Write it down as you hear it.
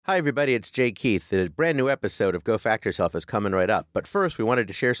Hi, everybody. It's Jay Keith. The brand new episode of Go Fact Yourself is coming right up. But first, we wanted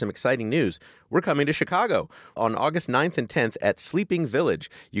to share some exciting news. We're coming to Chicago on August 9th and 10th at Sleeping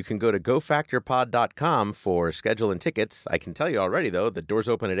Village. You can go to gofactyourpod.com for schedule and tickets. I can tell you already, though, the doors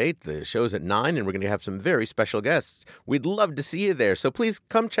open at 8, the show's at 9, and we're going to have some very special guests. We'd love to see you there, so please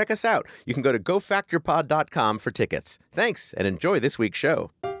come check us out. You can go to gofactyourpod.com for tickets. Thanks, and enjoy this week's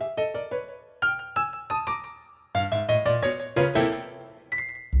show.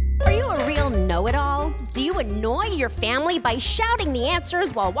 Know-it-all? Do you annoy your family by shouting the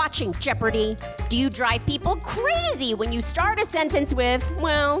answers while watching Jeopardy? Do you drive people crazy when you start a sentence with,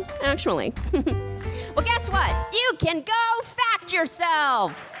 well, actually? Well, guess what? You can go fact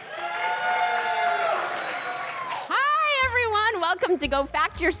yourself. Hi, everyone. Welcome to Go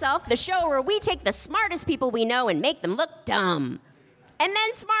Fact Yourself, the show where we take the smartest people we know and make them look dumb. And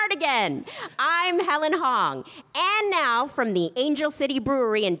then smart again. I'm Helen Hong. And now, from the Angel City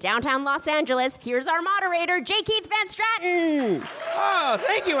Brewery in downtown Los Angeles, here's our moderator, J. Keith Van Stratton. Oh,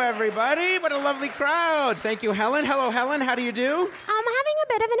 thank you, everybody. What a lovely crowd. Thank you, Helen. Hello, Helen. How do you do? I'm having a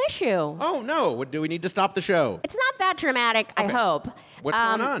bit of an issue. Oh, no. Do we need to stop the show? It's not that dramatic, okay. I hope. What's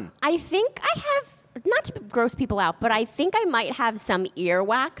going on? I think I have, not to gross people out, but I think I might have some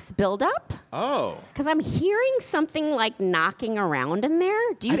earwax buildup. Oh. Because I'm hearing something like knocking around in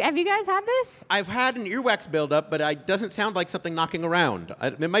there. Have you guys had this? I've had an earwax buildup, but it doesn't sound like something knocking around.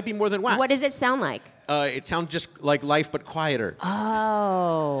 It might be more than wax. What does it sound like? It sounds just like life, but quieter.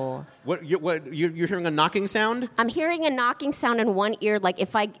 Oh. You're hearing a knocking sound? I'm hearing a knocking sound in one ear. Like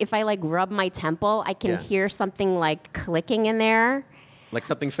if I like rub my temple, I can hear something like clicking in there. Like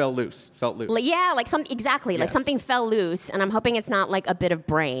something felt loose. Yeah, like something fell loose, and I'm hoping it's not like a bit of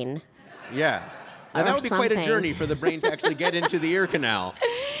brain. Yeah. Now, that would be quite a journey for the brain to actually get into the ear canal.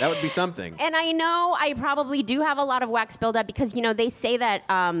 That would be something. And I know I probably do have a lot of wax buildup because, they say that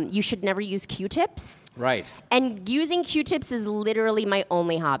you should never use Q-tips. Right. And using Q-tips is literally my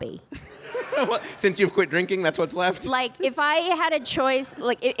only hobby. Well, since you've quit drinking, that's what's left? Like, if I had a choice,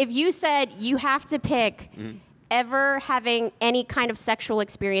 like, if you said you have to pick... Mm-hmm. Ever having any kind of sexual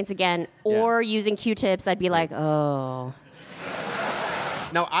experience again or using Q-tips, I'd be like, oh.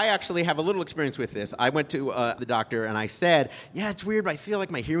 Now, I actually have a little experience with this. I went to the doctor and I said, it's weird, but I feel like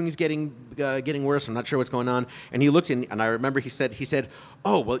my hearing is getting worse. I'm not sure what's going on. And he looked and I remember he said,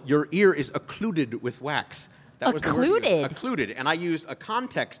 oh, well, your ear is occluded with wax. That was the word he used. Occluded. And I used a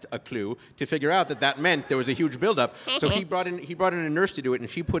context clue to figure out that meant there was a huge buildup. So he brought in a nurse to do it, and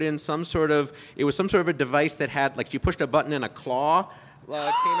she put in some sort of a device that had, like, she pushed a button and a claw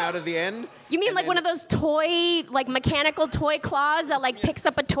came out of the end. You mean like one of those toy, like mechanical toy claws that like picks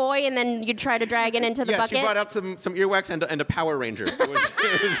up a toy and then you try to drag it into the bucket? Yeah, she brought out some earwax and a Power Ranger. It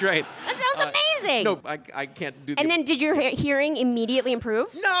was great. That sounds amazing. No, I can't do that. And then did your hearing immediately improve?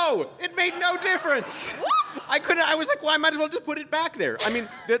 No, it made no difference. What? I was like, well, I might as well just put it back there. I mean,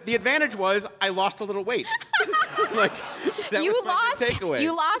 the advantage was I lost a little weight. Like, that was my big takeaway.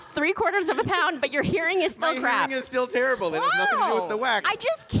 You lost 3/4 of a pound, but your hearing is still crap. My hearing is still terrible. It has nothing to do with the wax. I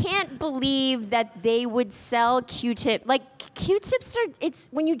just can't believe that they would sell Q-tip. Like, Q-tips it's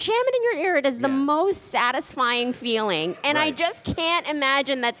when you jam it in your ear, it is the most satisfying feeling. And I just can't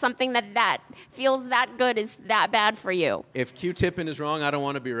imagine that something that feels that good is that bad for you. If Q-tipping is wrong, I don't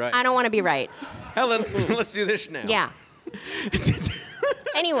want to be right. I don't want to be right. Helen, let's do this now. Yeah.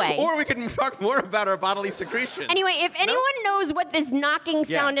 Anyway. Or we can talk more about our bodily secretions. Anyway, if anyone knows what this knocking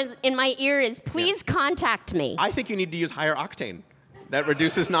sound is in my ear is, please contact me. I think you need to use higher octane. That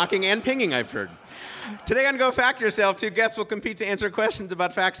reduces knocking and pinging, I've heard. Today on Go Fact Yourself, 2 guests will compete to answer questions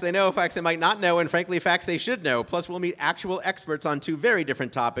about facts they know, facts they might not know, and frankly, facts they should know. Plus, we'll meet actual experts on 2 very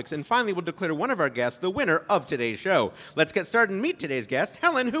different topics. And finally, we'll declare one of our guests the winner of today's show. Let's get started and meet today's guest,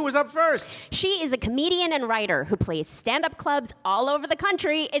 Helen, who is up first. She is a comedian and writer who plays stand-up clubs all over the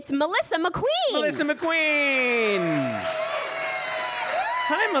country. It's Melissa McQueen. Melissa McQueen.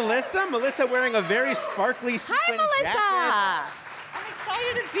 Hi, Melissa. Melissa wearing a very sparkly sequin jacket.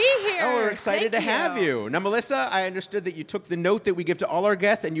 Excited to be here. Oh, we're excited to have you. Now, Melissa, I understood that you took the note that we give to all our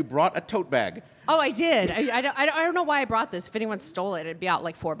guests and you brought a tote bag. Oh, I did. I don't know why I brought this. If anyone stole it, it'd be out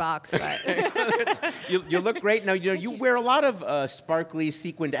like $4. But you look great. Now, you wear a lot of sparkly,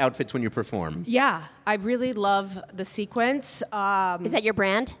 sequined outfits when you perform. Yeah, I really love the sequins. Is that your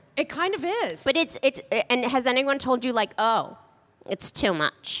brand? It kind of is. But it's and has anyone told you like, oh, it's too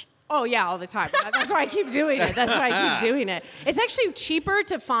much? Oh, yeah, all the time. That's why I keep doing it. It's actually cheaper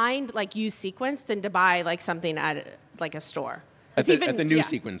to find, like, used sequins than to buy, like, something at, like, a store. At the new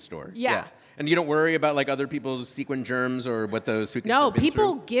sequin store. Yeah. And you don't worry about, like, other people's sequin germs or what those sequins have been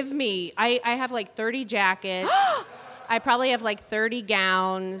people through? give me... I have, like, 30 jackets. I probably have like 30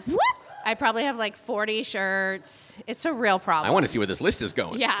 gowns. What? I probably have like 40 shirts. It's a real problem. I want to see where this list is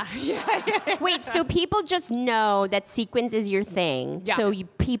going. Yeah. Wait, so people just know that sequins is your thing. Yeah. So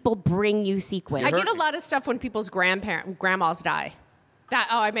people bring you sequins. I get a lot of stuff when people's grandmas die.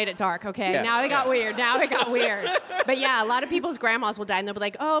 I made it dark. Okay, Yeah, now it got weird. But yeah, a lot of people's grandmas will die, and they'll be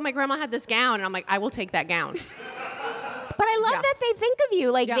like, "Oh, my grandma had this gown," and I'm like, "I will take that gown." But I love that they think of you.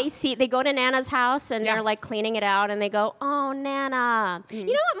 Like Yeah. they go to Nana's house and Yeah. they're like cleaning it out, and they go, "Oh, Nana, you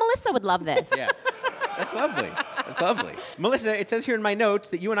know what? Melissa would love this." Yeah. That's lovely. That's lovely. Melissa, it says here in my notes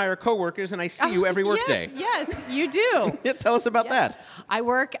that you and I are coworkers, and I see you every workday. Yes, you do. Yeah, tell us about that.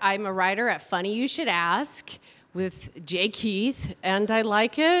 I'm a writer at Funny You Should Ask with Jay Keith, and I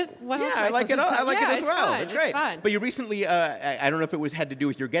like it. What else am I like it. supposed to I like tell- it Yeah, as it's well. fun. That's It's great. fun. But you recently, I don't know if it had to do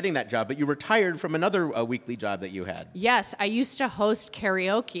with your getting that job, but you retired from another weekly job that you had. Yes, I used to host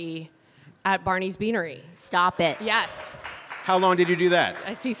karaoke at Barney's Beanery. Stop it. Yes. How long did you do that?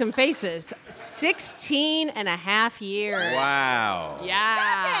 I see some faces. 16 and a half years. Wow.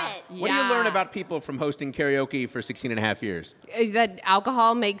 Yeah. Stop it. What do you learn about people from hosting karaoke for 16 and a half years? Is that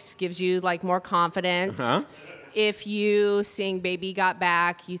alcohol gives you like more confidence. Uh-huh. If you sing Baby Got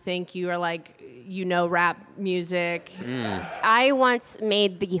Back, you think you are like, rap music. I once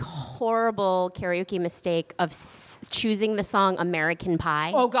made the horrible karaoke mistake of choosing the song American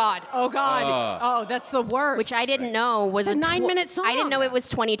Pie. Oh God. Oh, that's the worst. Which I didn't know was It's a 9-minute song. I didn't know it was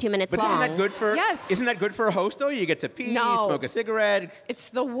 22 minutes But long. isn't that good for? Yes. Isn't that good for a host though? You get to pee, No. smoke a cigarette, It's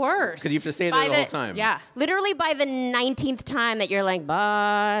the worst. because you have to stay there By the whole the- time. Yeah. Literally by the 19th time that you're like,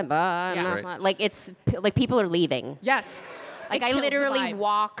 bye, Yeah. Right. like it's like people are leaving. Yes. Like It I kills the literally vibe.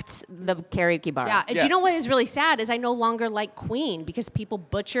 walked the karaoke bar. Yeah, and do Yeah. you know what is really sad is I no longer like Queen because people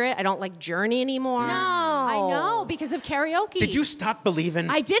butcher it. I don't like Journey anymore. No. I know, because of karaoke. Did you stop believing?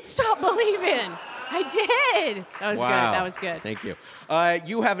 I did stop believing. I did. That was Wow. good. That was good. Thank you.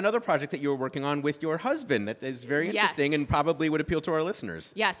 You have another project that you were working on with your husband that is very Yes. interesting and probably would appeal to our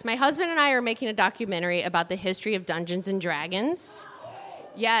listeners. Yes, my husband and I are making a documentary about the history of Dungeons and Dragons.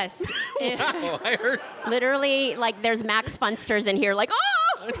 Yes. Oh, I heard. Literally, like there's Max Funsters in here, like,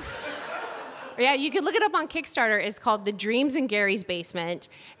 oh! Yeah, you can look it up on Kickstarter. It's called The Dreams in Gary's Basement.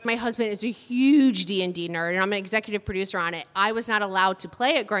 My husband is a huge D&D nerd, and I'm an executive producer on it. I was not allowed to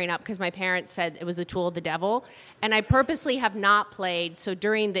play it growing up because my parents said it was a tool of the devil, and I purposely have not played. So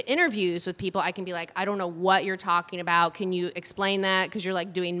during the interviews with people, I can be like, I don't know what you're talking about. Can you explain that? Because you're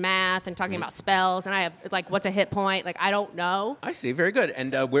like doing math and talking about spells, and I have like, what's a hit point? Like, I don't know. I see. Very good.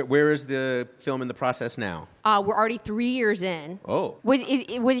 And where is the film in the process now? We're already 3 years in. Oh.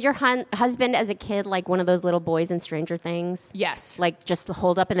 Was your husband as a kid like one of those little boys in Stranger Things? Yes. Like just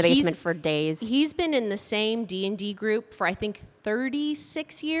holed up in the He's- basement for days? He's been in the same D&D group for I think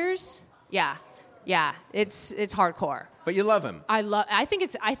 36 years. Yeah. It's hardcore. But you love him. I think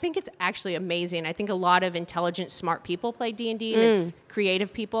it's actually amazing. I think a lot of intelligent, smart people play D&D, and it's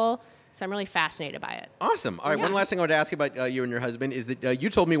creative people. So I'm really fascinated by it. Awesome. All right, Yeah. one last thing I want to ask you about you and your husband is that you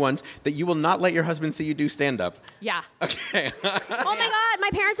told me once that you will not let your husband see you do stand-up. Yeah. Okay. Oh my God, my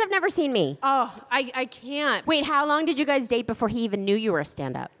parents have never seen me. Oh, I can't. Wait, how long did you guys date before he even knew you were a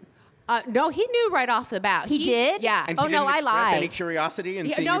stand-up? No, he knew right off the bat. He did? Yeah. And Oh, he no, didn't I express lied. any curiosity and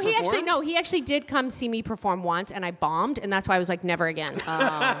Yeah, see no, you perform? he actually did come see me perform once, and I bombed, and that's why I was like, never again.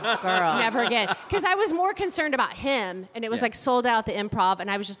 Girl. Never again. Because I was more concerned about him, and it was Yeah. like sold out at the Improv, and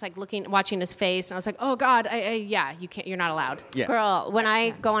I was just like watching his face, and I was like, oh God, you can't, you're not allowed. Yeah. Girl, when I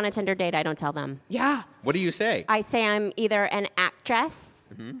go on a Tinder date, I don't tell them. Yeah. What do you say? I say I'm either an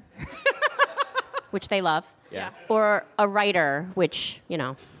actress, which they love, Yeah. or a writer, which,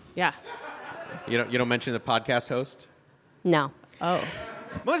 Yeah. You don't mention the podcast host? no. Oh.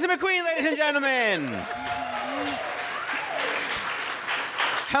 Melissa McQueen, ladies and gentlemen.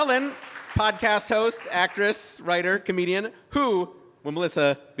 Helen, podcast host, actress, writer, comedian. Who will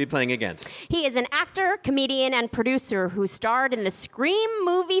Melissa be playing against? He is an actor, comedian, and producer who starred in the Scream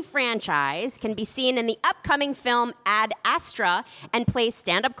movie franchise, can be seen in the upcoming film Ad Astra, and plays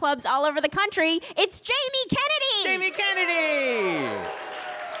stand-up clubs all over the country. It's Jamie Kennedy! Jamie Kennedy!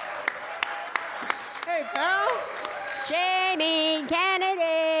 Hey, pal. Jamie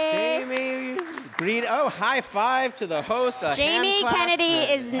Kennedy! Jamie, high five to the host. A Jamie hand clap Kennedy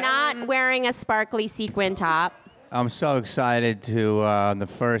for is not wearing a sparkly sequin top. I'm so excited to, on the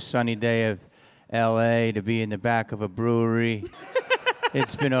first sunny day of L.A., to be in the back of a brewery.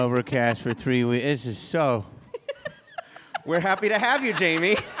 It's been overcast for 3 weeks. This is so... We're happy to have you,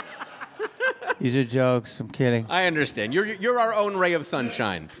 Jamie. These are jokes. I'm kidding. I understand. You're our own ray of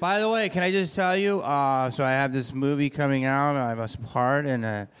sunshine. By the way, can I just tell you, so I have this movie coming out. I have a part in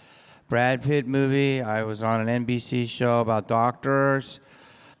a Brad Pitt movie. I was on an NBC show about doctors.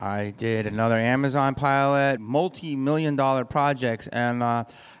 I did another Amazon pilot, multi-million-dollar projects, and I've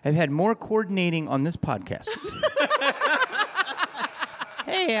had more coordinating on this podcast.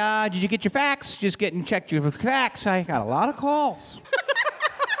 Hey, did you get your facts? Just checked your facts. I got a lot of calls.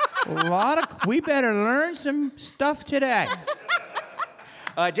 We better learn some stuff today.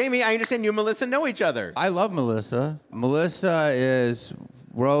 Jamie, I understand you and Melissa know each other. I love Melissa. Melissa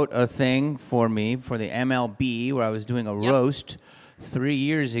wrote a thing for me for the MLB where I was doing a roast 3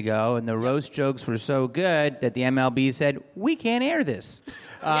 years ago, and the roast jokes were so good that the MLB said, we can't air this.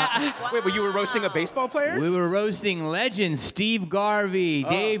 Wait, but you were roasting a baseball player? We were roasting legends, Steve Garvey,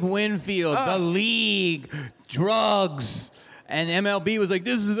 Dave Winfield, the league, drugs. And MLB was like,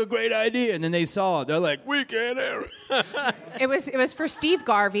 this is a great idea. And then they saw it. They're like, we can't air it. It was for Steve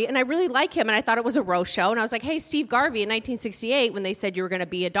Garvey, and I really like him, and I thought it was a roast show. And I was like, hey, Steve Garvey, in 1968, when they said you were going to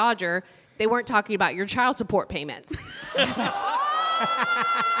be a Dodger, they weren't talking about your child support payments.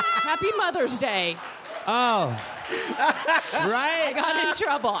 Happy Mother's Day. Oh. Right? I got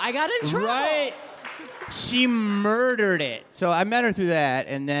in trouble. Right? She murdered it. So I met her through that,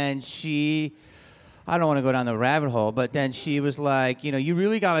 and then I don't want to go down the rabbit hole, but then she was like, you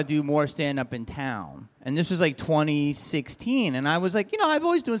really got to do more stand-up in town. And this was like 2016, and I was like, I've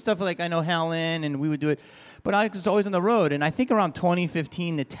always doing stuff like I know Helen, and we would do it. But I was always on the road, and I think around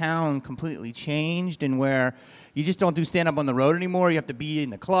 2015, the town completely changed, and where you just don't do stand-up on the road anymore. You have to be in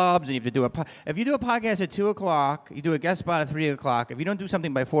the clubs, and you have to do if you do a podcast at 2 o'clock, you do a guest spot at 3 o'clock. If you don't do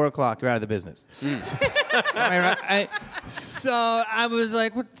something by 4 o'clock, you're out of the business. So I was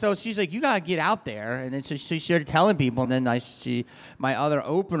like, so she's like, you got to get out there. And then so she started telling people, and then my other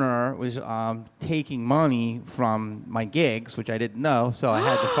opener was taking money from my gigs, which I didn't know, so I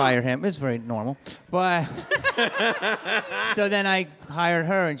had to fire him. It's very normal. But so then I hired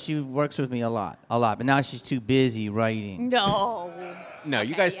her, and she works with me a lot. But now she's too busy writing. No. No,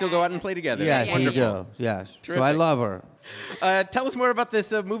 you guys still go out and play together. Yes, That's we wonderful. do. Yes. Terrific. So I love her. Tell us more about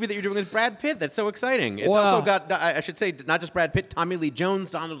this movie that you're doing with Brad Pitt. That's so exciting. It's Well- also got, I should say, not just Brad Pitt, Tommy Lee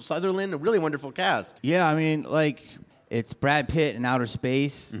Jones, Donald Sutherland, a really wonderful cast. Yeah, I mean, it's Brad Pitt in outer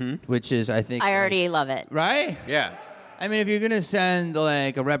space, which is, I think... I already love it. Right? Yeah. I mean, if you're going to send,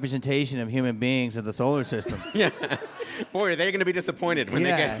 a representation of human beings in the solar system, Boy, are they going to be disappointed when they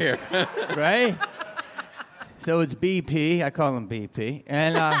Yeah. get here. right? So it's BP. I call him BP.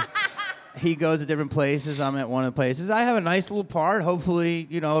 And he goes to different places. I'm at one of the places. I have a nice little part. Hopefully,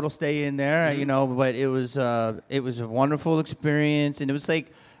 it'll stay in there, but it was a wonderful experience. And it was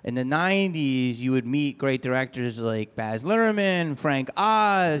like in the 90s, you would meet great directors like Baz Luhrmann, Frank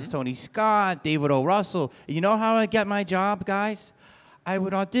Oz, Tony Scott, David O. Russell. You know how I got my job, guys? I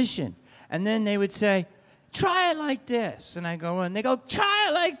would audition. And then they would say, try it like this. And I go, and they go, try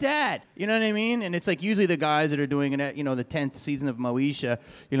it like that. You know what I mean? And it's like usually the guys that are doing it at, the 10th season of Moesha,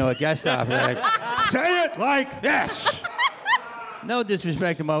 a guest star, they're like, say it like this. No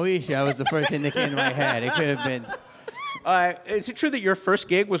disrespect to Moesha. That was the first thing that came to my head. It could have been. Is it true that your first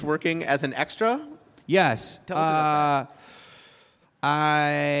gig was working as an extra? Yes. Tell us about that.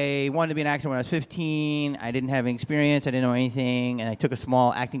 I wanted to be an actor when I was 15. I didn't have any experience. I didn't know anything. And I took a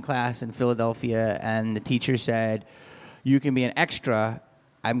small acting class in Philadelphia. And the teacher said, you can be an extra.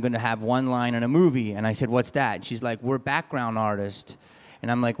 I'm going to have one line in a movie. And I said, what's that? And she's like, we're background artists.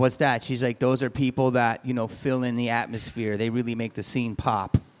 And I'm like, what's that? She's like, those are people that, fill in the atmosphere. They really make the scene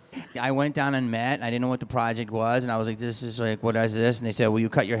pop. I went down and met, and I didn't know what the project was, and I was like, this is like, what is this? And they said, will you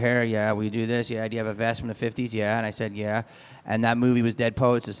cut your hair? Yeah. Will you do this? Yeah. Do you have a vest from the 50s? Yeah. And I said, yeah. And that movie was Dead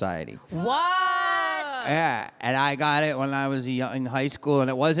Poets Society. What? Yeah. And I got it when I was in high school, and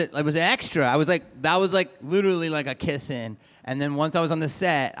it was an extra. I was like, that was like literally like a kiss in. And then once I was on the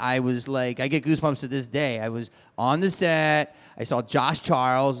set, I was like, I get goosebumps to this day. I was on the set. I saw Josh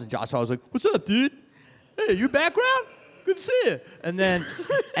Charles, and Josh Charles was like, what's up, dude? Hey, you background? Good to see you. And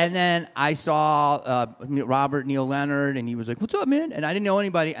then I saw Robert Neil Leonard, and he was like, what's up, man? And I didn't know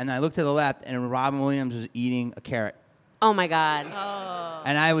anybody. And I looked to the left, and Robin Williams was eating a carrot. Oh, my God.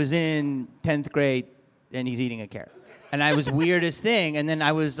 And I was in 10th grade, and he's eating a carrot. And I was weirdest thing. And then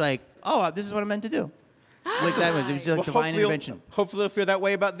I was like, oh, this is what I'm meant to do. Like that was, it was like divine intervention. Hopefully you'll feel that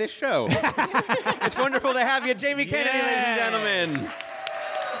way about this show. It's wonderful to have you, Jamie Kennedy, ladies and gentlemen.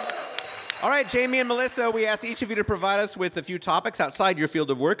 All right, Jamie and Melissa, we asked each of you to provide us with a few topics outside your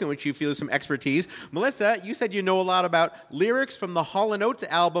field of work in which you feel some expertise. Melissa, you said you know a lot about lyrics from the Hall & Oates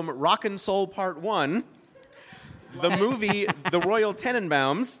album Rockin' Soul Part 1, the movie The Royal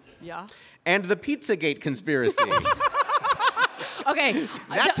Tenenbaums, and the Pizzagate conspiracy. Okay.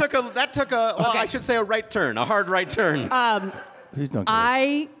 That took a well, Okay. I should say a right turn, a hard right turn. Please don't kill us.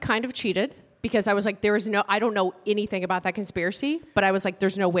 I kind of cheated because I was like, I don't know anything about that conspiracy, but I was like,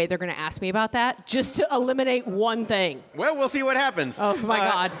 there's no way they're going to ask me about that just to eliminate one thing. Well, we'll see what happens. Oh, my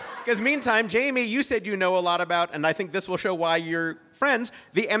God. Because meantime, Jamie, you said you know a lot about, and I think this will show why you're friends,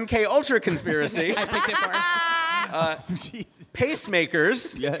 the MK Ultra conspiracy. I picked it for her.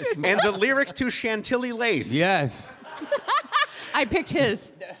 Pacemakers, Yes. and the lyrics to Chantilly Lace. Yes. I picked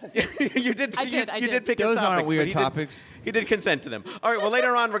his. you did. I You did. did pick Those his topics, aren't weird but topics. He did consent to them. All right. Well,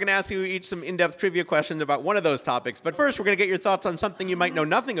 later on, we're going to ask you each some in-depth trivia questions about one of those topics. But first, we're going to get your thoughts on something you might know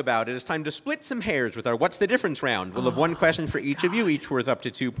nothing about. It is time to split some hairs with our "What's the Difference" round. We'll have one question for each of you, each worth up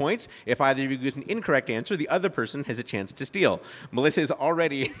to 2 points. If either of you gives an incorrect answer, the other person has a chance to steal. Melissa is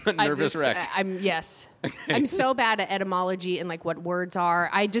already a nervous wreck. Yes. I'm so bad at etymology and like what words are.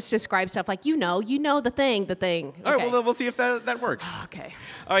 I just describe stuff like, the thing. All right. Okay. Well, we'll see if that works. Okay.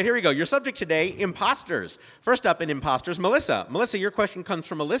 All right, here we go. Your subject today, imposters. First up in imposters, Melissa. Melissa, your question comes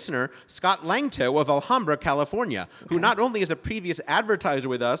from a listener, Scott Langto of Alhambra, California, who not only is a previous advertiser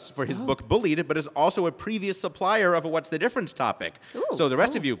with us for his book Bullied, but is also a previous supplier of a What's the Difference topic. Ooh. So the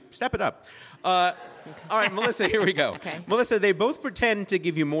rest of you, step it up. All right, Melissa, here we go. Okay. Melissa, they both pretend to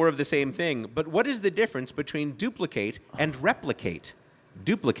give you more of the same thing, but what is the difference between duplicate and replicate?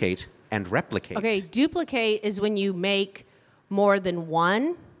 Duplicate and replicate. Okay, duplicate is when you make more than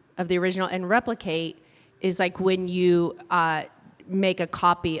one of the original, and replicate is like when you make a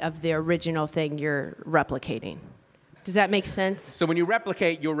copy of the original thing you're replicating. Does that make sense? So when you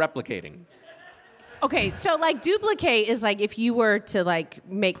replicate, you're replicating. Okay, so like duplicate is like if you were to like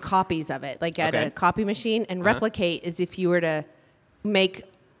make copies of it, like at Okay. a copy machine, and replicate is if you were to make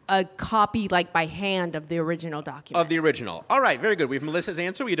a copy like by hand of the original document. Of the original. All right, very good. We have Melissa's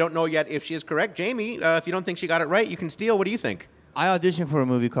answer. We don't know yet if she is correct. Jamie, if you don't think she got it right, you can steal. What do you think? I auditioned for a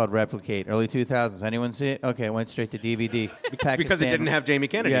movie called Replicate, early 2000s. Anyone see it? Okay, it went straight to DVD. Because it didn't have Jamie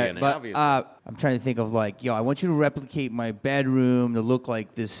Kennedy in it, but, obviously. I'm trying to think of like, I want you to replicate my bedroom to look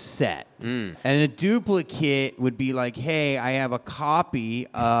like this set. And a duplicate would be like, hey, I have a copy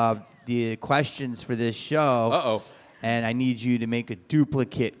of the questions for this show. Uh-oh. And I need you to make a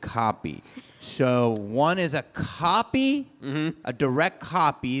duplicate copy. So one is a copy, a direct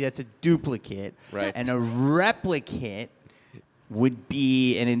copy, that's a duplicate. Right. And a replicate would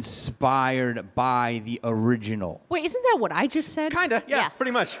be an inspired by the original. Wait, isn't that what I just said? Kind of, yeah, Yeah.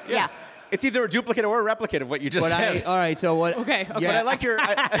 pretty much. Yeah. It's either a duplicate or a replicate of what you just said. All right, so what? Okay. But I like your.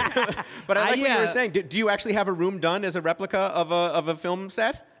 but I like what you yeah. were saying. Do you actually have a room done as a replica of a film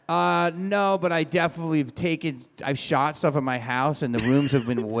set? No, but I definitely I've shot stuff at my house, and the rooms have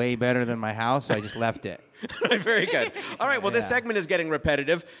been way better than my house, so I just left it. Very good. All right. Well, this segment is getting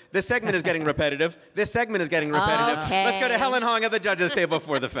repetitive. This segment is getting repetitive. This segment is getting repetitive. Okay. Let's go to Helen Hong at the judges' table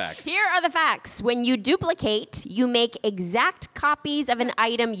for the facts. Here are the facts. When you duplicate, you make exact copies of an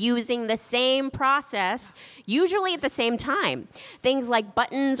item using the same process, usually at the same time. Things like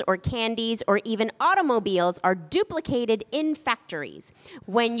buttons or candies or even automobiles are duplicated in factories.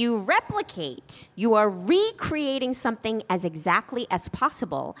 When you replicate, you are recreating something as exactly as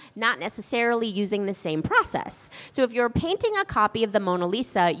possible, not necessarily using the same process. So if you're painting a copy of the Mona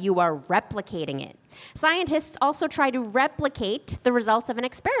Lisa, you are replicating it. Scientists also try to replicate the results of an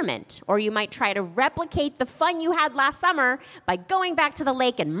experiment, or you might try to replicate the fun you had last summer by going back to the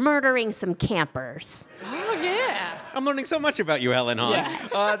lake and murdering some campers. Oh, yeah. I'm learning so much about you, Helen Hong.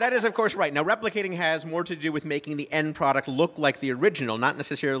 Yeah. That is, of course, right. Now, replicating has more to do with making the end product look like the original, not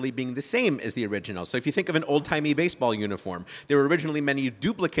necessarily being the same as the original. So if you think of an old-timey baseball uniform, there were originally many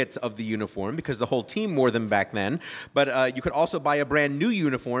duplicates of the uniform because the whole team wore them back then. But you could also buy a brand new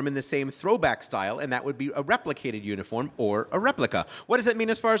uniform in the same throwback style, and that would be a replicated uniform or a replica. What does that mean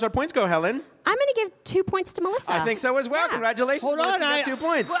as far as our points go, Helen? I'm going to give 2 points to Melissa. I think so as well. Yeah. Congratulations. Hold Melissa, on, you got 2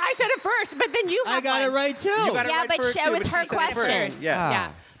 points. Well, I said it first, but then you have I got one. it right too. You got it Yeah, right but first, it too, was but her she said it first. question. Yeah.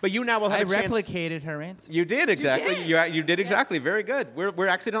 Yeah. But you now will have I a chance. replicated her answer. You did exactly. did. You did exactly. Very good. We're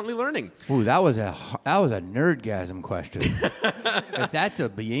accidentally learning. Ooh, that was a nerdgasm question. If that's a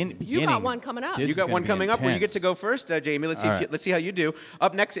beginning, You got one coming up. this You is got gonna one be coming up where you get intense. to go first, Jamie. Let's see. All right. Let's see how you do.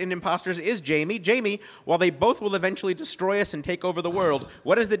 Up next in Imposters is Jamie. Jamie, while they both will eventually destroy us and take over the world,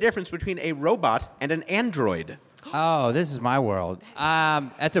 what is the difference between a robot and an android? Oh, this is my world.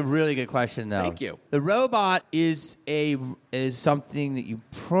 That's a really good question, though. Thank you. The robot is something that you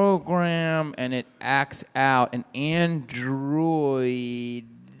program and it acts out. An android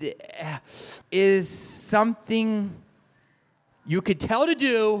is something you could tell to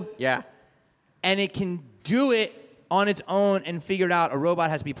do, Yeah. and it can do it on its own and figure it out. A robot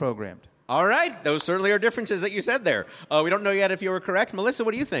has to be programmed. All right. Those certainly are differences that you said there. We don't know yet if you were correct. Melissa,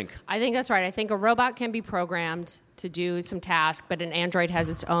 what do you think? I think that's right. I think a robot can be programmed to do some task, but an android has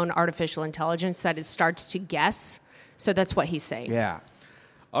its own artificial intelligence that it starts to guess. So that's what he's saying. Yeah.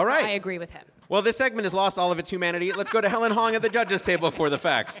 All right. I agree with him. Well, this segment has lost all of its humanity. Let's go to Helen Hong at the judges' table for the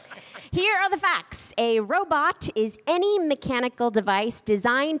facts. Here are the facts. A robot is any mechanical device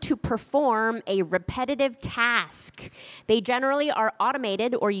designed to perform a repetitive task. They generally are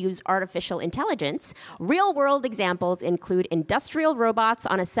automated or use artificial intelligence. Real-world examples include industrial robots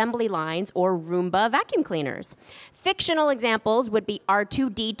on assembly lines or Roomba vacuum cleaners. Fictional examples would be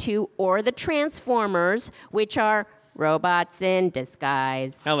R2-D2 or the Transformers, which are robots in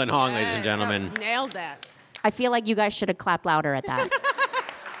disguise. Helen Hong, ladies and gentlemen. Nailed that. I feel like you guys should have clapped louder at that.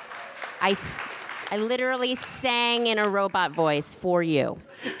 I literally sang in a robot voice for you.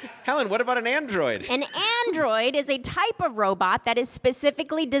 Helen, what about an android? An android is a type of robot that is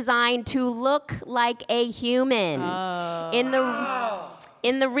specifically designed to look like a human.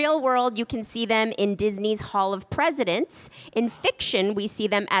 In the real world, you can see them in Disney's Hall of Presidents. In fiction, we see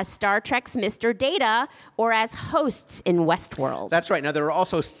them as Star Trek's Mr. Data or as hosts in Westworld. That's right. Now, there are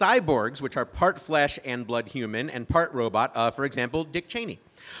also cyborgs, which are part flesh and blood human and part robot. For example, Dick Cheney.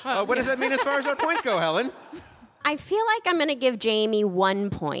 What does that mean as far as our points go, Helen? I feel like I'm going to give Jamie 1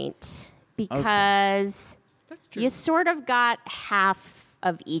 point because you sort of got half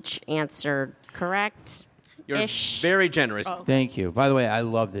of each answer correct. You're very generous. Thank you. By the way, I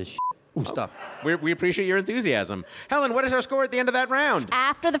love this. Ooh, stop. We appreciate your enthusiasm. Helen, what is our score at the end of that round?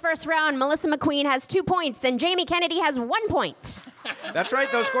 After the first round, Melissa McQueen has 2 points and Jamie Kennedy has 1 point. That's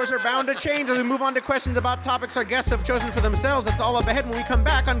right. Those scores are bound to change as we move on to questions about topics our guests have chosen for themselves. That's all up ahead when we come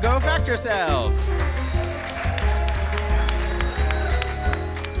back on Go Fact Yourself.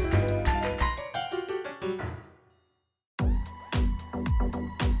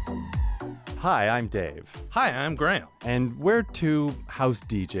 Hi, I'm Dave. Hi, I'm Graham. And we're two house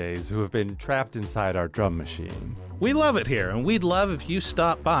DJs who have been trapped inside our drum machine. We love it here, and we'd love if you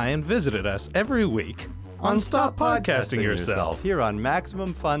stopped by and visited us every week on Stop Podcasting Yourself here on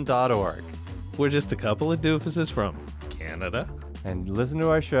MaximumFun.org. We're just a couple of doofuses from Canada. And listen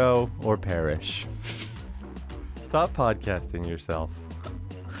to our show or perish. Stop podcasting yourself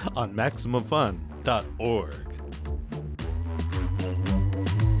on MaximumFun.org.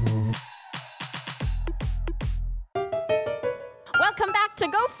 Welcome back to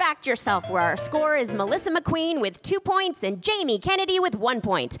Go Fact Yourself, where our score is Melissa McQueen with 2 points and Jamie Kennedy with 1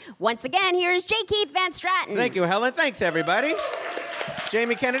 point. Once again, here's J. Keith Van Stratten. Thank you, Helen. Thanks, everybody.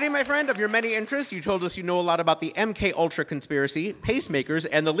 Jamie Kennedy, my friend, of your many interests, you told us you know a lot about the MK Ultra conspiracy, pacemakers,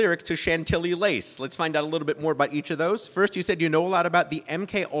 and the lyrics to Chantilly Lace. Let's find out a little bit more about each of those. First, you said you know a lot about the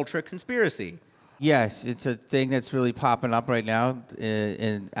MK Ultra conspiracy. Yes, it's a thing that's really popping up right now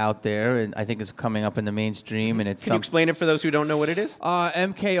out there, and I think it's coming up in the mainstream. And it's Can you explain it for those who don't know what it is?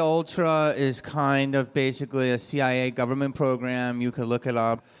 MK Ultra is kind of basically a CIA government program. You could look it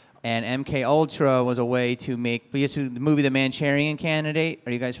up. And MK Ultra was a way to make the movie The Manchurian Candidate.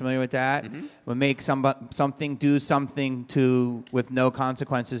 Are you guys familiar with that? Mm-hmm. Would make something do something with no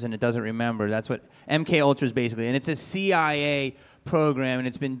consequences, and it doesn't remember. That's what MK Ultra is basically, and it's a CIA program, and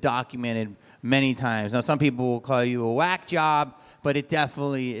it's been documented many times. Now, some people will call you a whack job, but it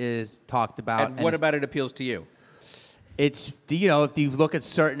definitely is talked about. And what about it appeals to you? It's, if you look at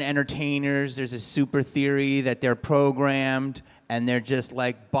certain entertainers, there's a super theory that they're programmed and they're just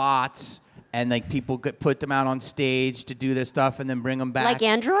like bots, and like people put them out on stage to do this stuff and then bring them back. Like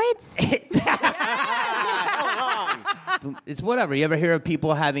androids? It's whatever. You ever hear of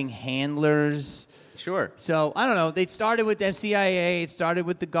people having handlers? Sure. So, I don't know. They started with the CIA. It started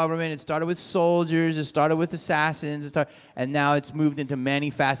with the government. It started with soldiers. It started with assassins. And now it's moved into many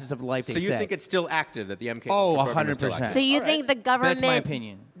facets of life. So you think it's still active, that the MK Oh, program is still 100%. active? So you think the government... That's my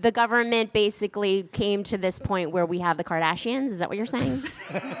opinion. The government basically came to this point where we have the Kardashians? Is that what you're saying?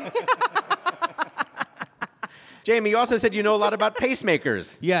 Jamie, you also said you know a lot about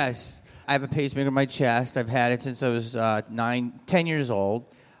pacemakers. Yes. I have a pacemaker in my chest. I've had it since I was 10 years old.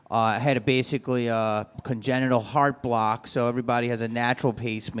 I had basically a congenital heart block, so everybody has a natural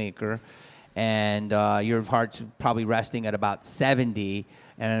pacemaker, and your heart's probably resting at about 70.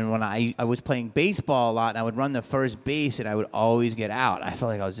 And when I was playing baseball a lot, and I would run the first base, and I would always get out. I felt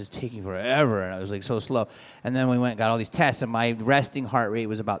like I was just taking forever, and I was like so slow. And then we went and got all these tests, and my resting heart rate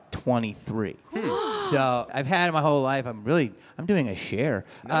was about 23. So I've had it my whole life. I'm doing a share.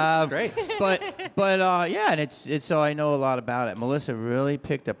 Great. But yeah, and it's so I know a lot about it. Melissa really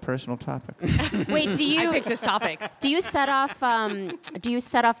picked a personal topic. Wait, I picked his topics. do you set off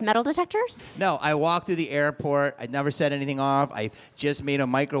metal detectors? No, I walked through the airport. I never set anything off. I just made a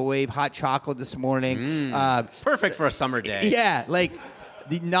microwave hot chocolate this morning. Perfect for a summer day. Yeah, like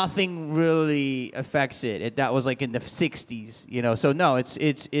nothing really affects it. That was like in the 60s, you know. So no,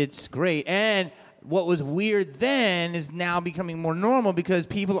 it's great. And what was weird then is now becoming more normal because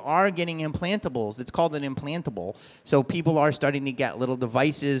people are getting implantables. It's called an implantable. So people are starting to get little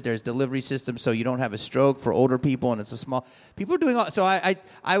devices. There's delivery systems so you don't have a stroke for older people, and it's a small. People are doing all. So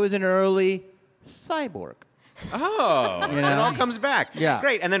I was an early cyborg. Oh, You know? it all comes back. Yeah.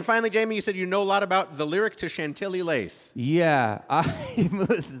 Great. And then finally, Jamie, you said you know a lot about the lyrics to Chantilly Lace. Yeah.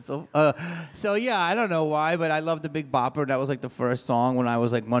 So yeah, I don't know why, but I love the Big Bopper. That was like the first song when I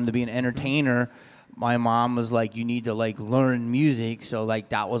was like wanted to be an entertainer. My mom was like, you need to like learn music. So like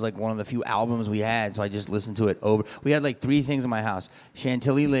that was like one of the few albums we had. So I just listened to it over. We had like 3 things in my house: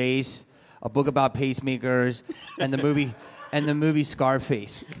 Chantilly Lace, a book about pacemakers, and the movie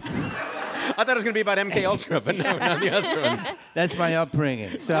Scarface. I thought it was going to be about MK Ultra, but no, not the other one. That's my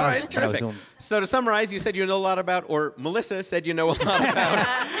upbringing. So All right, terrific. So to summarize, you said you know a lot about, or Melissa said you know a lot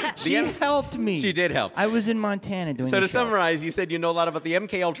about. She helped me. She did help. I was in Montana doing So the to show. summarize, you said you know a lot about the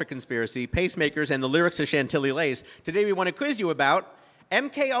MK Ultra conspiracy, pacemakers, and the lyrics of Chantilly Lace. Today we want to quiz you about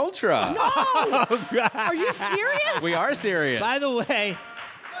MK Ultra. Are you serious? We are serious. By the way,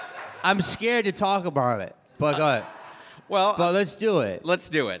 I'm scared to talk about it, but Well, let's do it. let's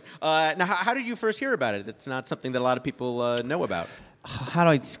do it. Now, how did you first hear about it? It's not something that a lot of people know about. How do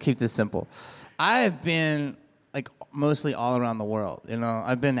I just keep this simple? I have been like mostly all around the world. You know,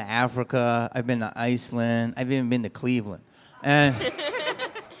 I've been to Africa, I've been to Iceland, I've even been to Cleveland, and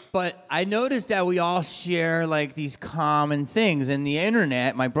but I noticed that we all share like these common things. And the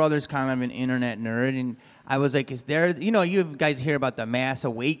internet, my brother's kind of an internet nerd, and I was like, is there, you know, you guys hear about the mass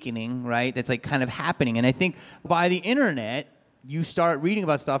awakening, right? That's like kind of happening. And I think by the internet, you start reading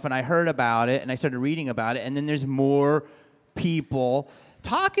about stuff, and I heard about it, and I started reading about it, and then there's more people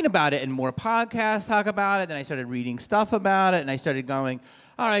talking about it, and more podcasts talk about it. Then I started reading stuff about it, and I started going,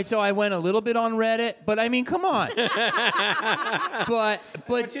 all right, so I went a little bit on Reddit, but I mean, come on. but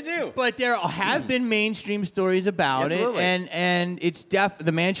What you do? But there have been mainstream stories about Absolutely. it, and it's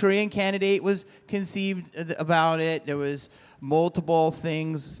the Manchurian Candidate was conceived about it. There was multiple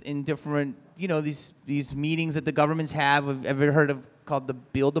things in different, you know, these meetings that the governments have. Have you ever heard of called the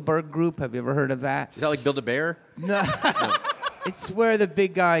Bilderberg Group? Have you ever heard of that? Is that like Build-A-Bear? No. It's where the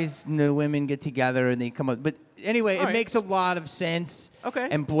big guys and the women get together and they come up. But anyway, All right. it makes a lot of sense. Okay.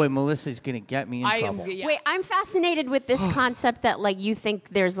 And boy, Melissa's going to get me in trouble. Wait, I'm fascinated with this concept that like you think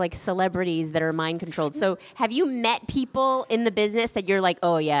there's like celebrities that are mind controlled. So have you met people in the business that you're like,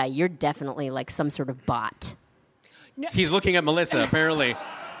 oh yeah, you're definitely like some sort of bot? He's looking at Melissa, apparently.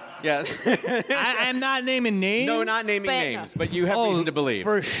 Yes. I'm not naming names. No, not naming But- names, but you have reason to believe.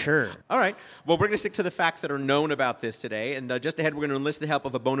 For sure. All right. Well, we're going to stick to the facts that are known about this today. And just ahead, we're going to enlist the help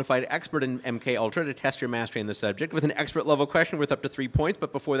of a bona fide expert in MK Ultra to test your mastery in the subject with an expert level question worth up to 3 points.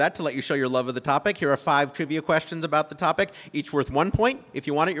 But before that, to let you show your love of the topic, here are 5 trivia questions about the topic, each worth 1 point. If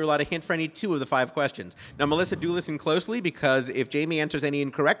you want it, you're allowed a hint for any 2 of the 5 questions. Now, Melissa, do listen closely because if Jamie answers any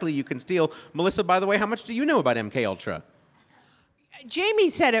incorrectly, you can steal. Melissa, by the way, how much do you know about MK Ultra? Jamie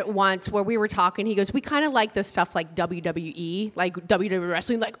said it once where we were talking. He goes, we kind of like the stuff like WWE, like WWE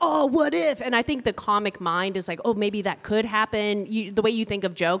wrestling, like, oh, what if? And I think the comic mind is like, oh, maybe that could happen. The way you think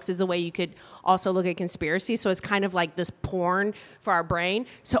of jokes is the way you could also look at conspiracy. So it's kind of like this porn for our brain.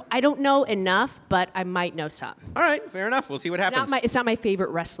 So I don't know enough, but I might know some. All right, fair enough. We'll see what happens. It's not my favorite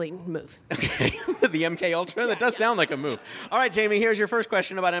wrestling move. Okay, the MK Ultra? That does sound like a move. All right, Jamie, here's your first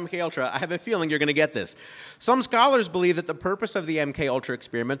question about MK Ultra. I have a feeling you're going to get this. Some scholars believe that the purpose of the MK Ultra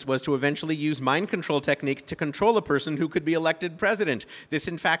experiments was to eventually use mind control techniques to control a person who could be elected president. This,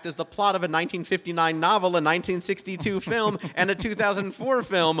 in fact, is the plot of a 1959 novel, a 1962 film, and a 2004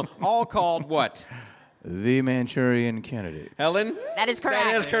 film, all called what? The Manchurian Candidate. Helen? That is correct.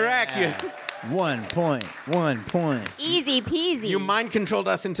 That is correct. 1 point. 1 point. Easy peasy. You mind controlled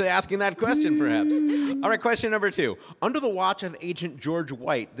us into asking that question, perhaps. All right, question number 2. Under the watch of Agent George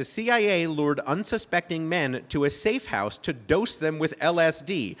White, the CIA lured unsuspecting men to a safe house to dose them with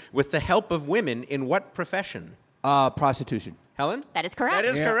LSD with the help of women in what profession? Prostitution. Helen? That is correct. That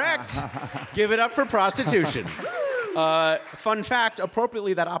is correct. Give it up for prostitution. Fun fact,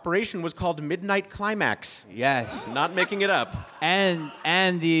 appropriately, that operation was called Midnight Climax. Yes. Not making it up. And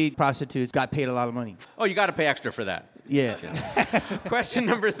the prostitutes got paid a lot of money. Oh, you got to pay extra for that. Yeah. Question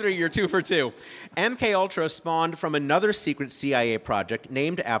number 3, you're 2 for 2. MK Ultra spawned from another secret CIA project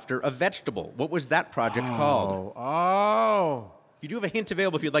named after a vegetable. What was that project called? Oh. You do have a hint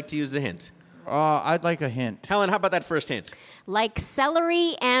available if you'd like to use the hint. I'd like a hint. Helen, how about that first hint? Like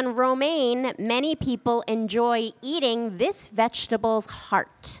celery and romaine, many people enjoy eating this vegetable's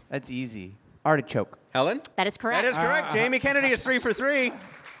heart. That's easy. Artichoke. Helen? That is correct. That is correct. Jamie Kennedy is 3 for 3.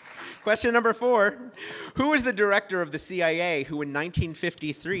 Question number 4. Who was the director of the CIA who in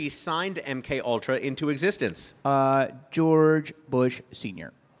 1953 signed MK Ultra into existence? George Bush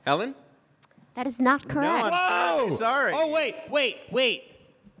Sr. Helen? That is not correct. No, I'm sorry. Oh, wait.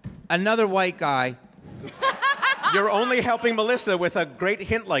 Another white guy. You're only helping Melissa with a great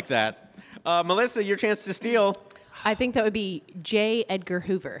hint like that. Melissa, your chance to steal. I think that would be J. Edgar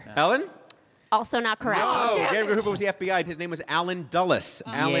Hoover. Helen? Also not correct. Oh, J. Edgar Hoover was the FBI. His name was Alan Dulles.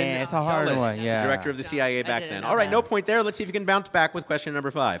 Alan Yeah, it's a hard Dulles, one, yeah. Director of the CIA back didn't then. know All right, that. no point there. Let's see if you can bounce back with question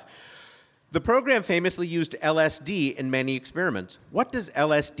number 5. The program famously used LSD in many experiments. What does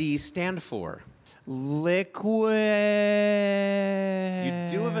LSD stand for? Liquid. You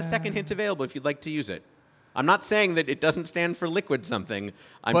do have a second hint available if you'd like to use it. I'm not saying that it doesn't stand for liquid something.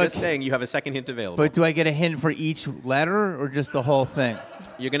 I'm But- just saying you have a second hint available. But do I get a hint for each letter or just the whole thing?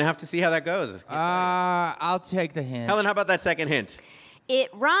 You're going to have to see how that goes. I'll take the hint. Helen, how about that second hint? It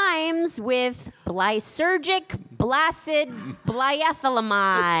rhymes with lysergic blacid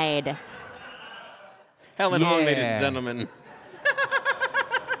blyethylamide. Helen Hong, ladies Yeah. and gentlemen.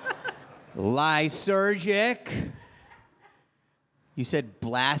 Lysergic. You said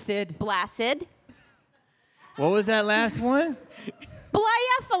blasted? Blacid What was that last one?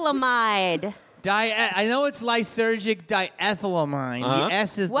 blyethylamide. I know it's lysergic diethylamine. Uh-huh. The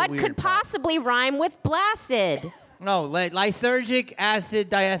S is What the weird could part. possibly rhyme with blacid? No, lysergic acid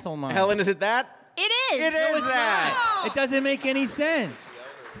diethylamine. Helen, is it that? It is. It is that. It doesn't make any sense.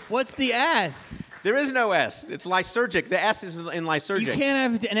 What's the S? There is no S. It's lysergic. The S is in lysergic. You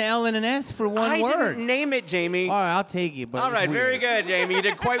can't have an L and an S for one I word. didn't name it, Jamie. All right, I'll take it. But All it's right, very weird. good, Jamie. You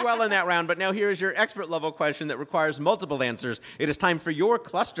did quite well in that round, but now here's your expert level question that requires multiple answers. It is time for your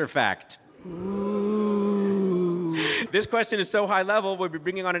cluster fact. This question is so high level, we'll be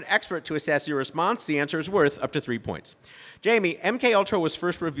bringing on an expert to assess your response. The answer is worth up to 3 points. Jamie, MK Ultra was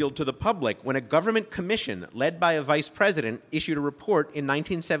first revealed to the public when a government commission led by a vice president issued a report in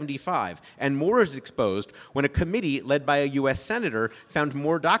 1975, and more is exposed when a committee led by a U.S. senator found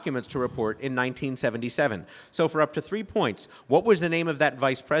more documents to report in 1977. So for up to 3 points, what was the name of that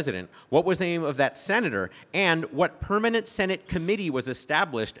vice president? What was the name of that senator? And what permanent Senate committee was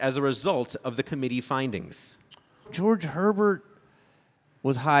established as a result of the committee findings? George Herbert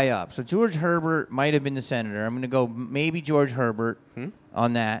was high up. So George Herbert might have been the senator. I'm going to go maybe George Herbert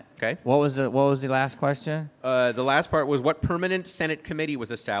on that. Okay. What was the last question? The last part was what permanent Senate committee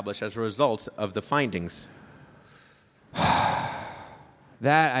was established as a result of the findings?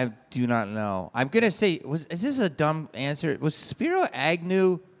 That I do not know. I'm going to say, is this a dumb answer? Was Spiro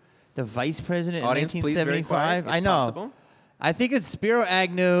Agnew the vice president Audience, in please, very quiet. 1975? It's I know. possible. I think it's Spiro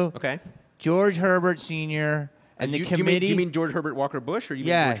Agnew, Okay. George Herbert Sr., and the do committee. you mean George Herbert Walker Bush, or you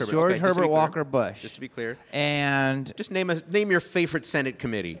Yes, mean George Okay, just to be Herbert clear. Walker Bush. Just to be clear, and just name your favorite Senate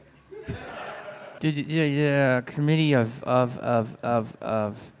committee. committee of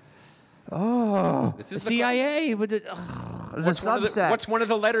This is the CIA with the subset. What's one of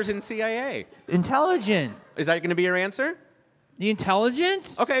the letters in CIA? Intelligent? Is that going to be your answer? The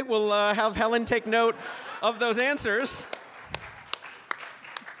intelligence? Okay, we'll have Helen take note of those answers.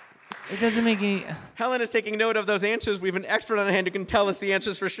 It doesn't make any. Helen is taking note of those answers. We have an expert on hand who can tell us the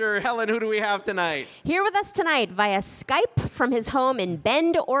answers for sure. Helen, who do we have tonight? Here with us tonight via Skype from his home in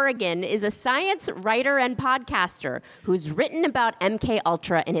Bend, Oregon, is a science writer and podcaster who's written about MK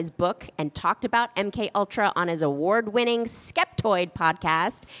Ultra in his book and talked about MK Ultra on his award-winning Skeptoid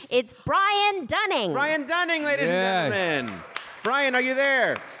podcast. It's Brian Dunning. Brian Dunning, ladies Yes. and gentlemen. Brian, are you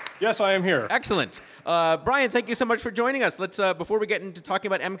there? Yes, I am here. Excellent. Brian, thank you so much for joining us. Let's before we get into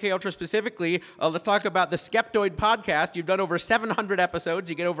talking about MK Ultra specifically, let's talk about the Skeptoid podcast. You've done over 700 episodes.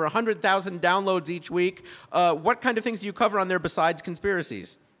 You get over 100,000 downloads each week. What kind of things do you cover on there besides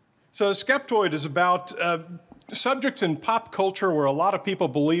conspiracies? So Skeptoid is about subjects in pop culture where a lot of people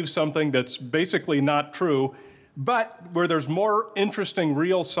believe something that's basically not true, but where there's more interesting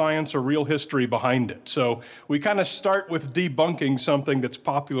real science or real history behind it. So we kind of start with debunking something that's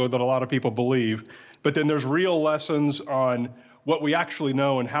popular that a lot of people believe, but then there's real lessons on what we actually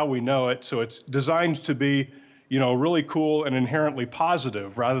know and how we know it. So it's designed to be really cool and inherently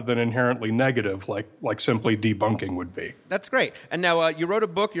positive rather than inherently negative, like simply debunking would be. That's great. And now you wrote a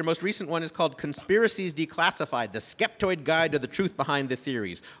book. Your most recent one is called Conspiracies Declassified, the Skeptoid Guide to the Truth Behind the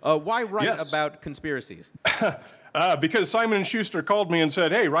Theories. Why write about conspiracies? Because Simon & Schuster called me and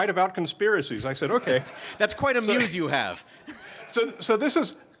said, hey, write about conspiracies. I said, okay. That's quite a muse you have. So this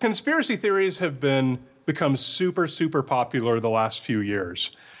is, conspiracy theories have become super, super popular the last few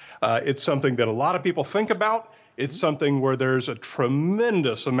years. It's something that a lot of people think about. It's something where there's a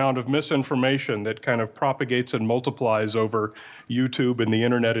tremendous amount of misinformation that kind of propagates and multiplies over YouTube and the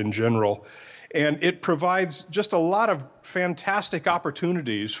internet in general. And it provides just a lot of fantastic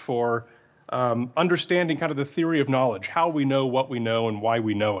opportunities for understanding kind of the theory of knowledge, how we know what we know and why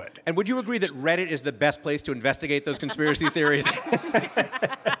we know it. And would you agree that Reddit is the best place to investigate those conspiracy theories?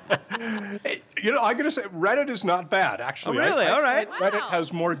 I'm going to say Reddit is not bad, actually. Oh, really? All right. Reddit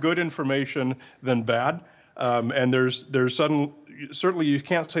has more good information than bad. And there's certainly you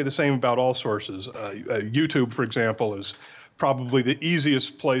can't say the same about all sources. YouTube, for example, is probably the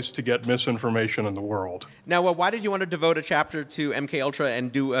easiest place to get misinformation in the world. Now, why did you want to devote a chapter to MKUltra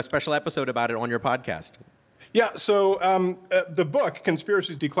and do a special episode about it on your podcast? Yeah, so the book,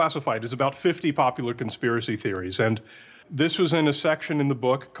 Conspiracies Declassified, is about 50 popular conspiracy theories. And this was in a section in the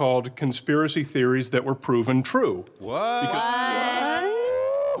book called Conspiracy Theories That Were Proven True. What?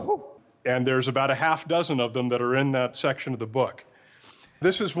 And there's about a half dozen of them that are in that section of the book.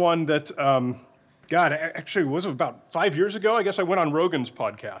 This is one that... actually, was it about 5 years ago? I guess I went on Rogan's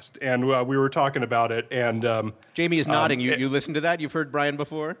podcast, and we were talking about it. And Jamie is nodding. You listened to that? You've heard Brian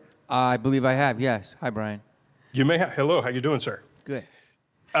before? I believe I have, yes. Hi, Brian. You may have. Hello, how you doing, sir? Good.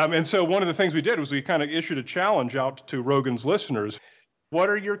 And so one of the things we did was we kind of issued a challenge out to Rogan's listeners. What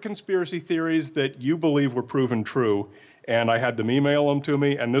are your conspiracy theories that you believe were proven true? And I had them email them to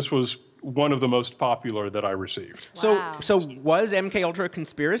me, and this was one of the most popular that I received. Wow. So was MKUltra a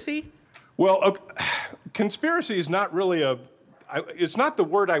conspiracy? Well, conspiracy is not really it's not the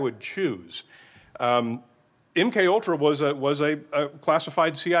word I would choose. MKUltra was a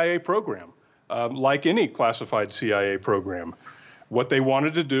classified CIA program, like any classified CIA program. What they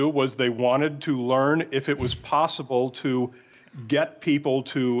wanted to do was they wanted to learn if it was possible to get people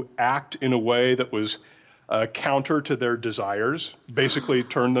to act in a way that was counter to their desires, basically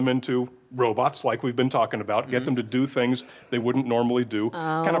turn them into robots like we've been talking about, get them to do things they wouldn't normally do.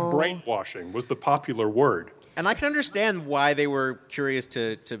 Kind of brainwashing was the popular word. And I can understand why they were curious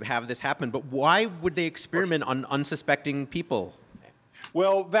to have this happen, but why would they experiment on unsuspecting people?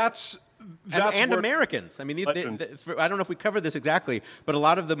 Well, that's and Americans. I mean, I don't know if we covered this exactly, but a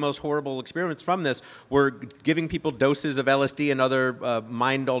lot of the most horrible experiments from this were giving people doses of LSD and other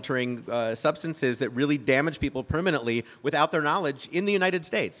mind-altering substances that really damage people permanently without their knowledge in the United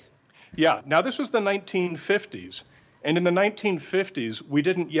States. Yeah. Now, this was the 1950s. And in the 1950s, we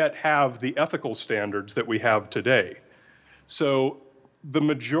didn't yet have the ethical standards that we have today. So the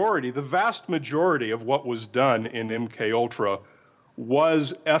vast majority of what was done in MKUltra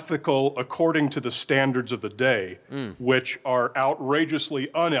was ethical according to the standards of the day, which are outrageously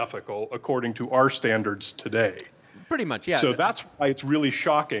unethical according to our standards today. Pretty much, yeah. So that's why it's really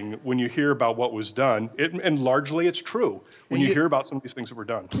shocking when you hear about what was done, and largely it's true when you hear about some of these things that were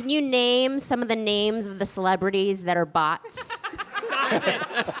done. Can you name some of the names of the celebrities that are bots?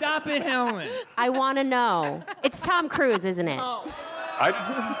 Stop it, Helen. I want to know. It's Tom Cruise, isn't it? No.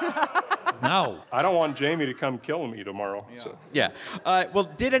 I don't want Jamie to come kill me tomorrow. Yeah. So. Yeah. Well,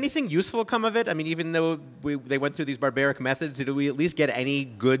 did anything useful come of it? I mean, even though they went through these barbaric methods, did we at least get any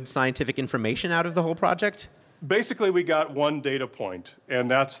good scientific information out of the whole project? Basically, we got one data point,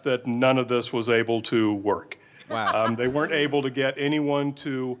 and that's that none of this was able to work. Wow. They weren't able to get anyone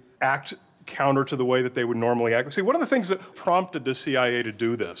to act counter to the way that they would normally act. See, one of the things that prompted the CIA to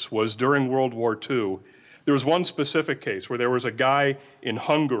do this was during World War II, there was one specific case where there was a guy in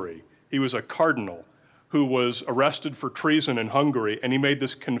Hungary. He was a cardinal who was arrested for treason in Hungary, and he made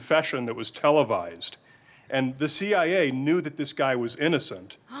this confession that was televised. And the CIA knew that this guy was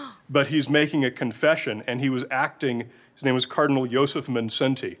innocent, but he's making a confession, and he was acting, his name was Cardinal Joseph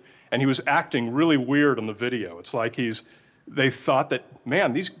Mindszenty, and he was acting really weird on the video. It's like they thought that,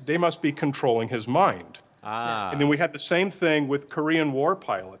 man, they must be controlling his mind. And then we had the same thing with Korean War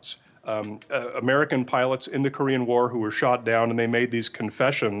pilots, American pilots in the Korean War who were shot down, and they made these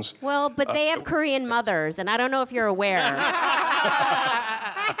confessions. Well, but they have Korean mothers, and I don't know if you're aware.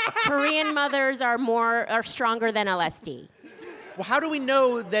 Korean mothers are stronger than LSD. Well, how do we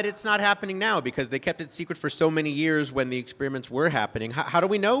know that it's not happening now? Because they kept it secret for so many years when the experiments were happening. How do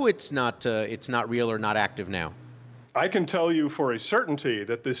we know it's not real or not active now? I can tell you for a certainty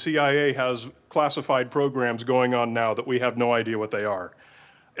that the CIA has classified programs going on now that we have no idea what they are.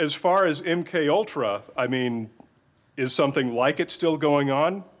 As far as MK Ultra, I mean, is something like it still going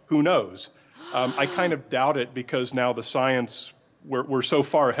on? Who knows? I kind of doubt it because now the science, we're so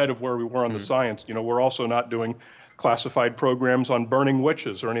far ahead of where we were on the science. You know, we're also not doing classified programs on burning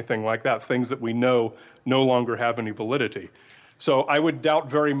witches or anything like that, things that we know no longer have any validity. So I would doubt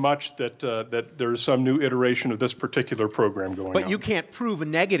very much that that there's some new iteration of this particular program going on. But you can't prove a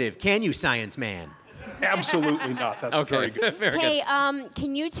negative, can you, science man? Absolutely not. That's very good. Hey,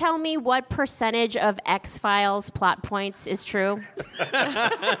 can you tell me what percentage of X-Files plot points is true?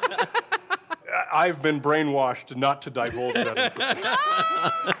 I've been brainwashed not to divulge that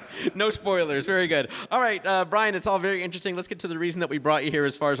information. No spoilers. Very good. All right, Brian, it's all very interesting. Let's get to the reason that we brought you here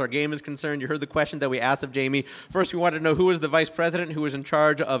as far as our game is concerned. You heard the question that we asked of Jamie. First, we wanted to know who was the vice president who was in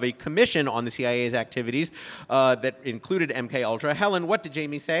charge of a commission on the CIA's activities that included MK Ultra. Helen, what did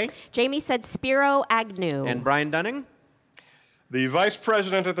Jamie say? Jamie said Spiro Agnew. And Brian Dunning? The vice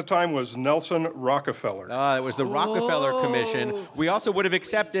president at the time was Nelson Rockefeller. It was the Rockefeller Commission. We also would have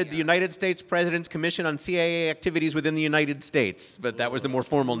accepted the United States President's Commission on CIA Activities within the United States, but that was the more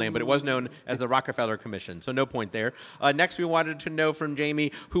formal name, but it was known as the Rockefeller Commission, so no point there. Next, we wanted to know from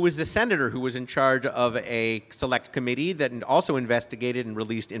Jamie who was the senator who was in charge of a select committee that also investigated and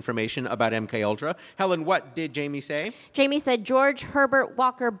released information about MK Ultra. Helen, what did Jamie say? Jamie said George Herbert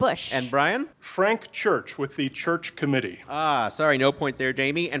Walker Bush. And Brian? Frank Church with the Church Committee. Sorry, no point there,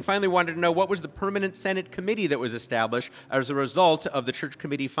 Jamie. And finally, wanted to know what was the permanent Senate committee that was established as a result of the Church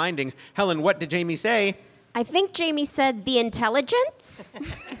Committee findings. Helen, what did Jamie say? I think Jamie said the intelligence.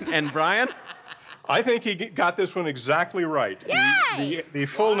 And Brian? I think he got this one exactly right. Yay! The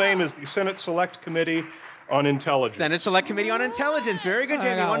full name is the Senate Select Committee on Intelligence. Senate Select Committee on Intelligence. Very good,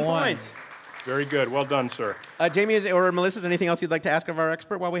 Jamie. 1 point. Very good. Well done, sir. Jamie or Melissa, is there anything else you'd like to ask of our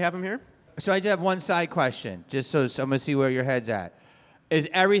expert while we have him here? So I just have one side question, just so I'm going to see where your head's at. Is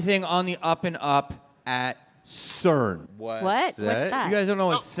everything on the up and up at CERN? What? What's that? You guys don't know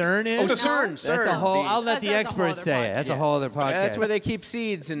what CERN is? Oh, CERN. That's a whole. I'll let the That's a whole experts other say it. podcast. That's a whole other podcast. Yeah, that's where they keep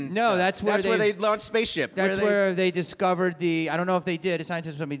seeds and No, stuff. that's where they launch spaceship. That's where they discovered the. I don't know if they did. A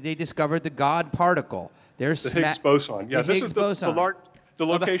scientist told me they discovered the God particle. There's The Higgs boson. Yeah, this Higgs is boson. the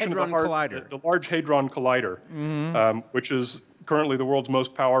location Hadron of Collider. the Large Hadron Collider, which is currently the world's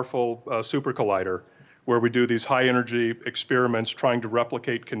most powerful super collider, where we do these high-energy experiments trying to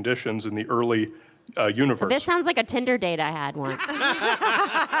replicate conditions in the early universe. This sounds like a Tinder date I had once.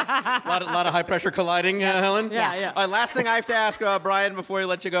 a lot of high-pressure colliding, Helen? Yeah. Last thing I have to ask, Brian, before we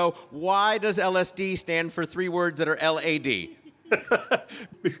let you go, why does LSD stand for 3 words that are LAD?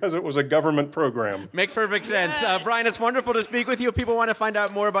 Because it was a government program. Makes perfect sense. Brian, it's wonderful to speak with you. If people want to find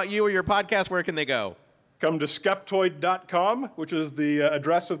out more about you or your podcast, where can they go? Come to Skeptoid.com, which is the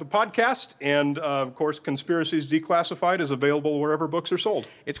address of the podcast. And, of course, Conspiracies Declassified is available wherever books are sold.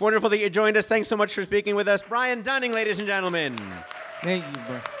 It's wonderful that you joined us. Thanks so much for speaking with us. Brian Dunning, ladies and gentlemen. Thank you,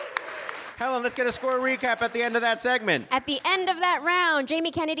 bro. Helen, let's get a score recap at the end of that segment. At the end of that round,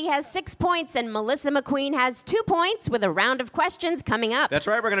 Jamie Kennedy has 6 points and Melissa McQueen has 2 points with a round of questions coming up. That's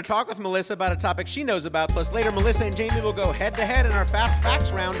right. We're going to talk with Melissa about a topic she knows about. Plus, later, Melissa and Jamie will go head-to-head in our Fast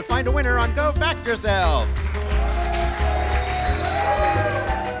Facts round to find a winner on Go Fact Yourself.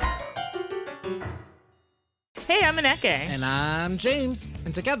 Hey, I'm Aneke. And I'm James.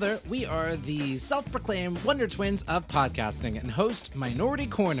 And together, we are the self-proclaimed Wonder Twins of podcasting and host Minority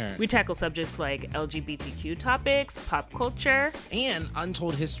Corner. We tackle subjects like LGBTQ topics, pop culture, and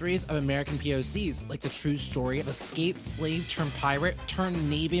untold histories of American POCs, like the true story of escaped slave turned pirate turned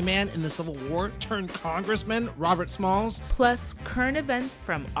Navy man in the Civil War turned Congressman Robert Smalls. plus current events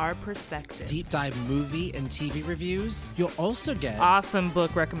from our perspective. Deep dive movie and TV reviews. You'll also get Awesome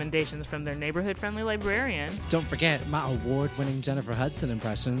book recommendations from their neighborhood-friendly librarian. Don't forget my award-winning Jennifer Hudson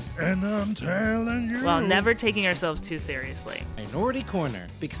impressions. And I'm telling you. While never taking ourselves too seriously. Minority Corner,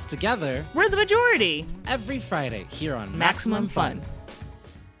 because together, We're the majority. every Friday here on Maximum Fun.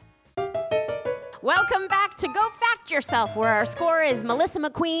 Welcome back to Go Fact Yourself, where our score is Melissa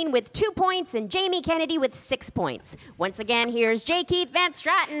McQueen with 2 points and Jamie Kennedy with 6 points. Once again, here's J. Keith Van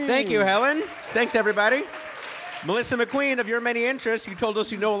Straten. Thank you, Helen. Thanks, everybody. Melissa McQueen, of your many interests, you told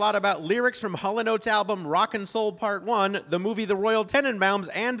us you know a lot about lyrics from Hall & Oates' album Rock and Soul Part 1, the movie The Royal Tenenbaums,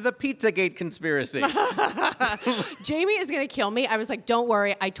 and the Pizzagate conspiracy. Jamie is going to kill me. I was like, don't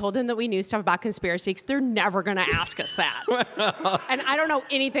worry. I told them that we knew stuff about conspiracies. They're never going to ask us that. And I don't know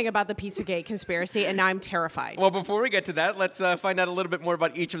anything about the Pizzagate conspiracy, and now I'm terrified. Well, before we get to that, let's find out a little bit more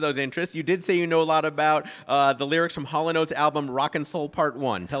about each of those interests. You did say you know a lot about the lyrics from Hall & Oates' album Rock and Soul Part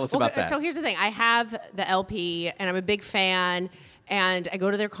 1. Tell us about that. So here's the thing. I have the LP and I'm a big fan, and I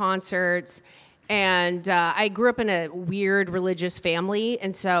go to their concerts. And I grew up in a weird religious family,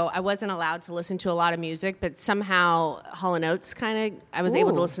 and so I wasn't allowed to listen to a lot of music, but somehow Hall & Oates I was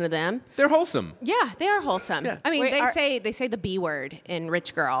able to listen to them. They're wholesome. Yeah, they are wholesome. Yeah. I mean, Wait, they say the B word in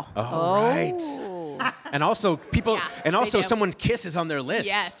Rich Girl. Oh, right. And also someone's kiss is on their list.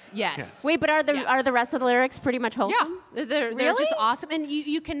 Yes. Wait, but are the rest of the lyrics pretty much wholesome? Yeah, they're just awesome, and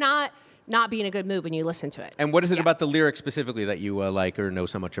you cannot not be in a good mood when you listen to it. And what is it about the lyrics specifically that you like or know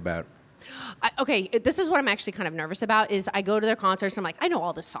so much about? Okay, this is what I'm actually kind of nervous about is I go to their concerts and I'm like, I know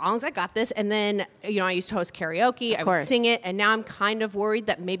all the songs, I got this. And then, I used to host karaoke, I would sing it, and now I'm kind of worried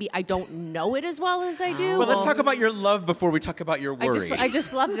that maybe I don't know it as well as I do. Well, let's talk about your love before we talk about your worry. I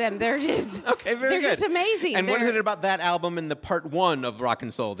just love them. They're just okay, very they're good. just amazing. And what is it about that album and the part 1 of Rock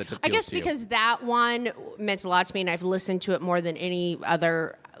and Soul that appeals to you? I guess because that one meant a lot to me, and I've listened to it more than any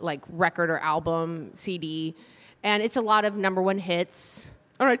other like record or album, CD, and it's a lot of number 1 hits.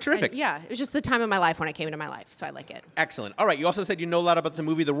 All right, terrific. And it was just the time of my life when I came into my life, so I like it. Excellent. All right, you also said you know a lot about the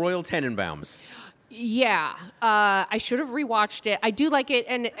movie The Royal Tenenbaums. Yeah, I should have rewatched it. I do like it,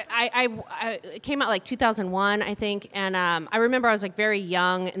 and it came out like 2001, I think. And I remember I was like very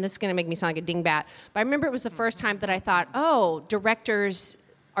young, and this is going to make me sound like a dingbat, but I remember it was the first time that I thought, oh, directors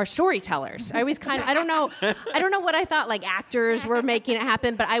are storytellers. I always I don't know what I thought like actors were making it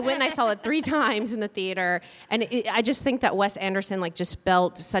happen, but I went and I saw it 3 times in the theater, and I just think that Wes Anderson like just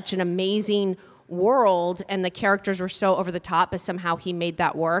built such an amazing world, and the characters were so over the top, but somehow he made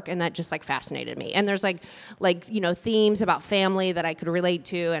that work, and that just like fascinated me. And there's like themes about family that I could relate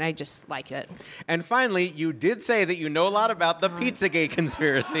to, and I just like it. And finally, you did say that you know a lot about the Pizzagate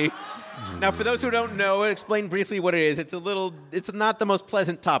conspiracy. Now, for those who don't know, explain briefly what it is. It's not the most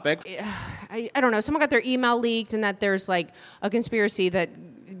pleasant topic. I don't know. Someone got their email leaked, and that there's like a conspiracy that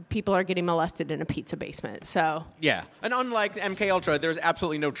people are getting molested in a pizza basement. So yeah, and unlike MK Ultra, there's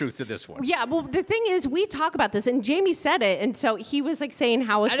absolutely no truth to this one. Yeah, well, the thing is, we talk about this, and Jamie said it, and so he was like saying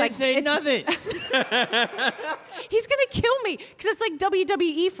how it's like I didn't say nothing. He's gonna kill me because it's like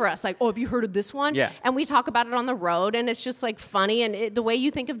WWE for us. Like, oh, have you heard of this one? Yeah. And we talk about it on the road, and it's just like funny. And the way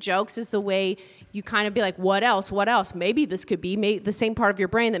you think of jokes is the way you kind of be like, what else? What else? Maybe this could be the same part of your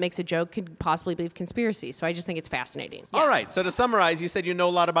brain that makes a joke could possibly be conspiracy. So I just think it's fascinating. Yeah. All right. So to summarize, you said you know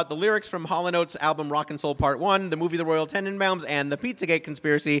a lot about the lyrics from Hall & Oates' album Rock and Soul Part 1, the movie The Royal Tenenbaums, and the Pizzagate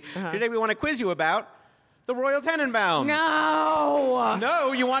conspiracy. Today we want to quiz you about the Royal Tenenbaums. No. No,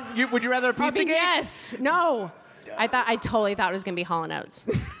 would you rather a Pizzagate? Yes. No. I totally thought it was going to be Hall & Oates.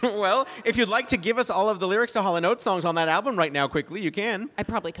 Well, if you'd like to give us all of the lyrics to Hall & Oates songs on that album right now quickly, you can. I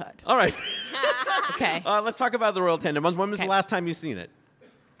probably could. All right. Okay. Let's talk about the Royal Tenenbaums. When was the last time you've seen it?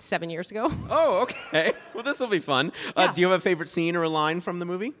 7 years ago. Oh, okay. Well, this will be fun. Yeah. Do you have a favorite scene or a line from the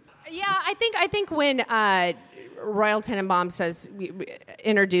movie? Yeah, I think when Royal Tenenbaums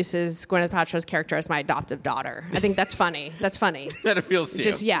introduces Gwyneth Paltrow's character as my adoptive daughter, I think that's funny. That's funny. That appeals to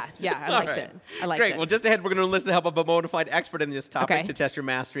you. Yeah, I liked it. I liked Great. it. Well, just ahead, we're going to enlist the help of a bona fide expert in this topic Okay. to test your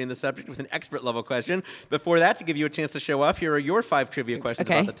mastery in the subject with an expert level question. Before that, to give you a chance to show off, here are your 5 trivia questions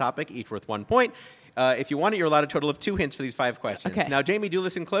Okay. about the topic, each worth 1 point. If you want it, you're allowed a total of 2 hints for these 5 questions. Okay. Now, Jamie, do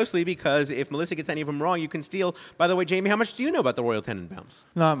listen closely because if Melissa gets any of them wrong, you can steal. By the way, Jamie, how much do you know about the Royal Tenenbaums?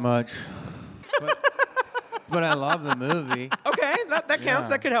 Not much. But I love the movie. Okay, that counts. Yeah.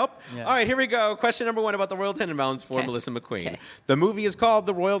 That could help. Yeah. All right, here we go. Question number 1 about the Royal Tenenbaums for Okay. Melissa McQueen. Okay. The movie is called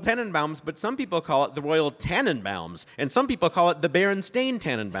The Royal Tenenbaums, but some people call it The Royal Tannenbaums, and some people call it The Berenstain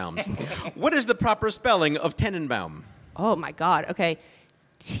Tannenbaums. What is the proper spelling of Tenenbaum? Oh my God. Okay.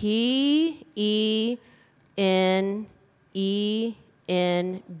 Tenenbaum.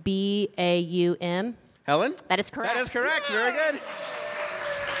 Helen? That is correct. That is correct. Very good.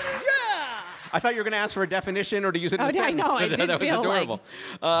 I thought you were going to ask for a definition or to use it in a Oh, yeah, I sentence. know. I did That was feel adorable.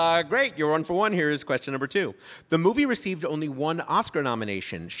 Great. You're 1 for 1. Here's question number 2. The movie received only 1 Oscar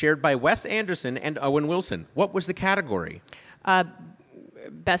nomination, shared by Wes Anderson and Owen Wilson. What was the category?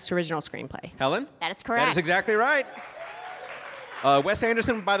 Best original screenplay. Helen? That is correct. That is exactly right. Wes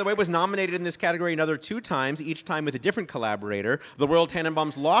Anderson, by the way, was nominated in this category another 2 times, each time with a different collaborator. The Royal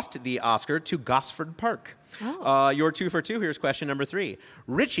Tenenbaums lost the Oscar to Gosford Park. You're 2 for 2. Here's question number 3.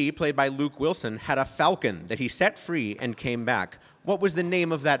 Richie, played by Luke Wilson, had a falcon that he set free and came back. What was the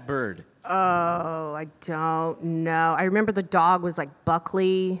name of that bird? Oh, I don't know. I remember the dog was like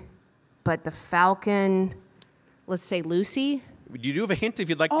Buckley, but the falcon, let's say Lucy. You do have a hint if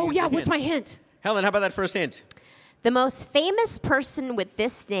you'd like to Oh, use yeah. the What's hint. my hint? Helen, how about that first hint? The most famous person with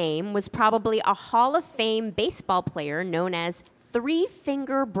this name was probably a Hall of Fame baseball player known as Three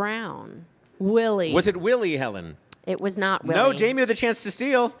Finger Brown. Willie. Was it Willie, Helen? It was not Willie. No, Jamie with a chance to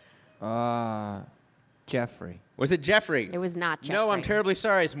steal. Jeffrey. Was it Jeffrey? It was not Jeffrey. No, I'm terribly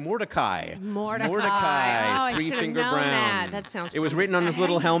sorry. It's Mordecai. Mordecai. Oh, I Three should have Finger known Brown. that. That sounds It was fun. written on his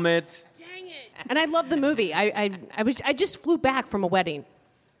little helmet. And I love the movie. I just flew back from a wedding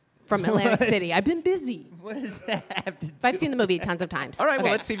from Atlantic City. I've been busy. What does that have to do? But I've seen the movie tons of times. All right, well,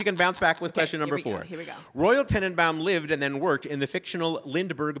 Okay. let's see if you can bounce back with question number here we go, 4. here we go. Royal Tenenbaum lived and then worked in the fictional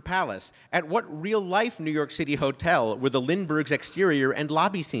Lindbergh Palace. At what real-life New York City hotel were the Lindbergh's exterior and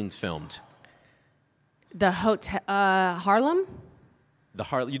lobby scenes filmed? The hotel, Harlem?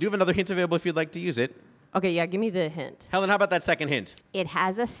 You do have another hint available if you'd like to use it. Okay, yeah, give me the hint. Helen, how about that second hint? It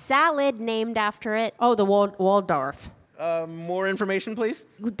has a salad named after it. Oh, the Waldorf. More information, please?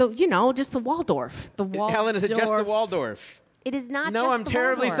 Just the Waldorf. The Waldorf. Helen, is it just the Waldorf? It is not No, just I'm the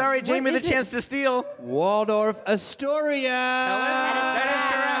terribly Waldorf. sorry. Jamie, the is it? chance to steal. Waldorf Astoria. That is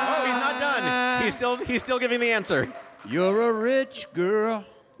correct. Oh, he's not done. He's still giving the answer. You're a rich girl.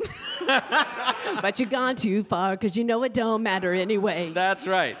 But you've gone too far because you know it don't matter anyway. That's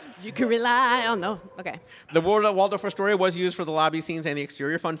right. You can rely on the... Okay. The Waldorf Astoria was used for the lobby scenes and the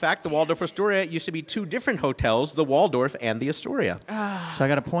exterior. Fun fact, the Waldorf Astoria used to be 2 different hotels, the Waldorf and the Astoria. So I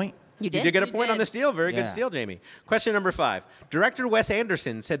got a point? You You did? did get a You point on did. the steal. Very good Yeah. steal, Jamie. Question number 5. Director Wes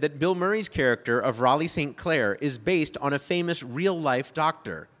Anderson said that Bill Murray's character of Raleigh St. Clair is based on a famous real-life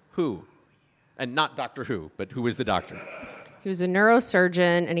doctor. Who? And not Doctor Who, but who is the doctor? He was a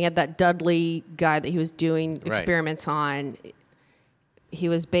neurosurgeon, and he had that Dudley guy that he was doing Right. experiments on. He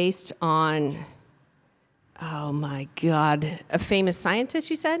was based on, oh my God, a famous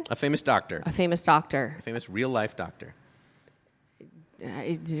scientist, you said? A famous doctor. A famous doctor. A famous real-life doctor.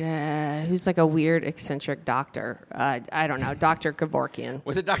 Who's like a weird, eccentric doctor. I don't know, Dr. Kevorkian.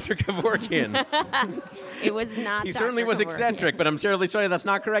 Was it Dr. Kevorkian? It was not. He Dr. certainly was Kevorkian. eccentric, but I'm terribly sorry that's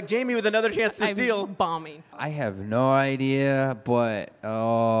not correct. Jamie with another chance to steal. I'm bombing. I have no idea, but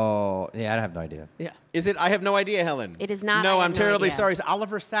I have no idea. Yeah. Is it? I have no idea, Helen. It is not, No, I I'm have no terribly idea. sorry. It's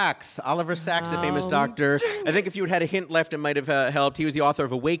Oliver Sacks. Oliver Sacks, the famous doctor. I think if you had had a hint left, it might have helped. He was the author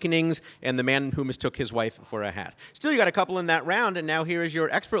of Awakenings and The Man Who Mistook His Wife for a Hat. Still, you got a couple in that round, and now here is your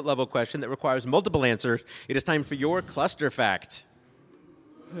expert level question that requires multiple answers. It is time for your cluster fact.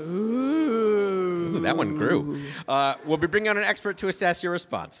 Ooh, that one grew. We'll be bringing on an expert to assess your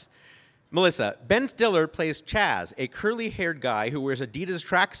response. Melissa, Ben Stiller plays Chaz, a curly-haired guy who wears Adidas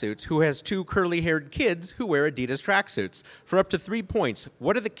tracksuits who has 2 curly-haired kids who wear Adidas tracksuits. For up to 3 points,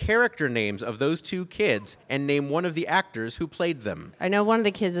 what are the character names of those 2 kids, and name one of the actors who played them? I know one of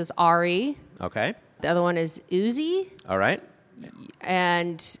the kids is Ari. Okay. The other one is Uzi. All right.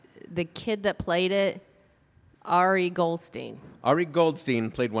 And the kid that played it, Ari Goldstein. Ari Goldstein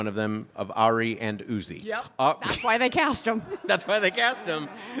played one of them, of Ari and Uzi. Yep. That's why they cast him. That's why they cast him.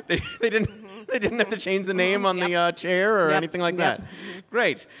 They didn't have to change the name on the chair or Yep. anything like Yep. that.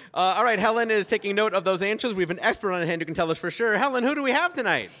 Great. All right, Helen is taking note of those answers. We have an expert on hand who can tell us for sure. Helen, who do we have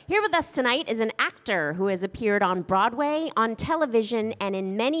tonight? Here with us tonight is an actor who has appeared on Broadway, on television, and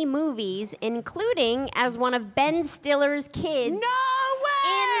in many movies, including as one of Ben Stiller's kids.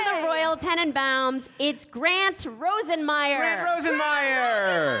 In the Royal Tenenbaums, it's Grant Rosenmeyer. Grant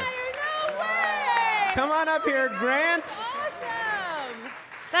Rosenmeyer. No way! Come on up here, Grant. Awesome!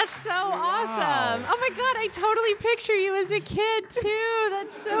 That's so awesome. Oh my God, I totally picture you as a kid too.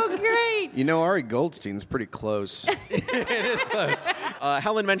 That's so great. You know, Ari Goldstein's pretty close. It is close.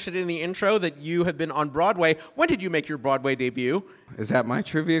 Helen mentioned in the intro that you have been on Broadway. When did you make your Broadway debut? Is that my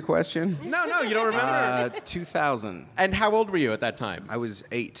trivia question? No, you don't remember. 2000. And how old were you at that time? I was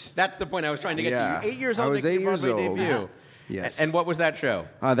 8. That's the point I was trying to get Yeah. to. You 8 years old. I was making 8 your years Broadway old. debut. Yes. And what was that show?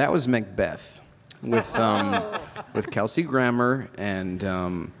 That was Macbeth with with Kelsey Grammer and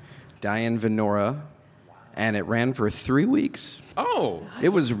Diane Venora, and it ran for 3 weeks. Oh. It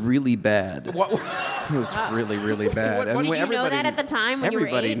was really bad. What? It was really, really bad. Did you know everybody- that at the time when you were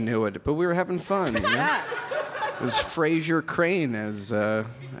everybody 8? knew it, but we were having fun. You know? It was Fraser Crane as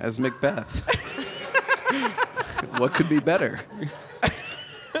Macbeth. What could be better?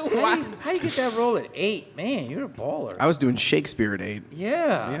 How you get that role at 8? Man, you're a baller. I was doing Shakespeare at 8.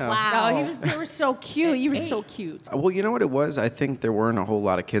 Yeah. Yeah. Wow. Oh, they were so cute. You were so cute. Well, you know what it was? I think there weren't a whole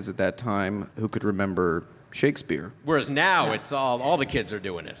lot of kids at that time who could remember Shakespeare. Whereas now it's all the kids are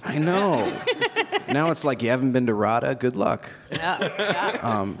doing it. I know. Now it's like you haven't been to RADA. Good luck.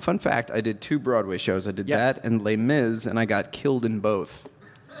 Yeah. Fun fact: I did 2 Broadway shows. I did Yep. that and Les Mis, and I got killed in both.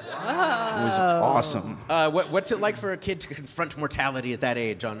 It was awesome. What's it like for a kid to confront mortality at that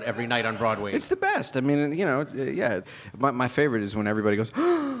age on every night on Broadway? It's the best. I mean, you know, yeah. My favorite is when everybody goes,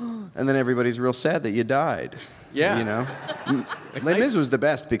 and then everybody's real sad that you died. Yeah. You know, It's Les nice. Mis was the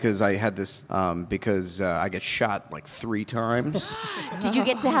best because I had this, because I get shot like 3 times. Did you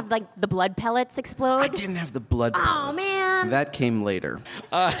get to have like the blood pellets explode? I didn't have the blood pellets. Oh, man. That came later.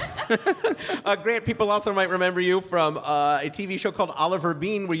 Grant, people also might remember you from a TV show called Oliver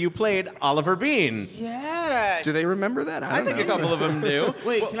Bean, where you played Oliver Bean. Yeah. Do they remember that? I don't think know. a couple of them do.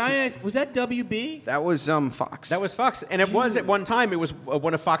 Wait, can I ask? Was that WB? That was Fox. That was Fox, and it was at one time. It was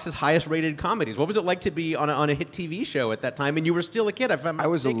one of Fox's highest-rated comedies. What was it like to be on a hit TV show at that time? And you were still a kid. If I'm I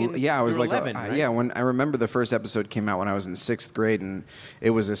was mistaken, I was you were like 11, right? yeah. When I remember the first episode came out when I was in 6th grade, and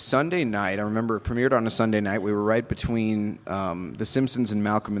it was a Sunday night. I remember it premiered on a Sunday night. We were right between The Simpsons and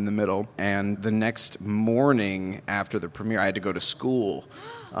Malcolm in the Middle. And the next morning after the premiere, I had to go to school,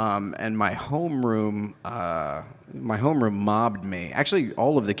 and my homeroom mobbed me. Actually,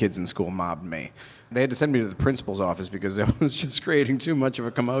 all of the kids in school mobbed me. They had to send me to the principal's office because I was just creating too much of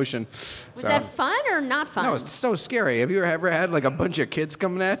a commotion. Was that fun or not fun? No, it's so scary. Have you ever had like a bunch of kids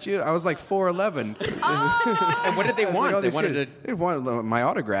coming at you? I was like 4'11". And what did they want? They wanted my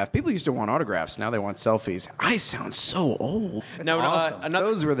autograph. People used to want autographs. Now they want selfies. I sound so old.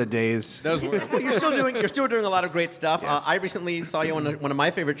 Those were the days. Those were. Well, you're still doing a lot of great stuff. Yes. I recently saw you on one of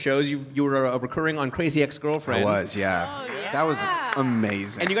my favorite shows. You were recurring on Crazy Ex-Girlfriend. I was, yeah. Oh, yeah. That was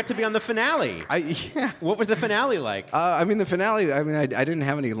amazing. And you got to be on the finale. Yeah. What was the finale like? I didn't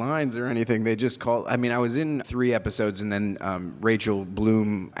have any lines or anything. They just called. I mean, I was in 3 episodes, and then Rachel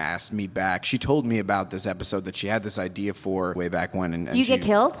Bloom asked me back. She told me about this episode that she had this idea for way back when. And Do you get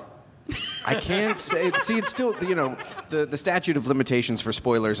killed? I can't say. See, it's still, the statute of limitations for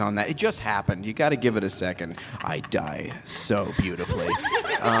spoilers on that. It just happened. You got to give it a second. I die so beautifully.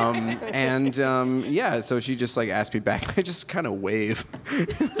 So she just like asked me back. I just kind of wave.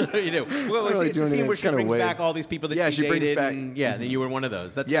 You do. Well, Really it's a doing scene anything, where just she kinda brings wave. back all these people that she brings dated. back. And, then you were one of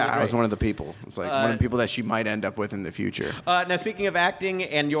those. That's Yeah, really I was great. one of the people. It's like one of the people that she might end up with in the future. Now, speaking of acting,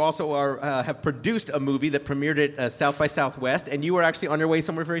 and you also have produced a movie that premiered at South by Southwest, and you were actually on your way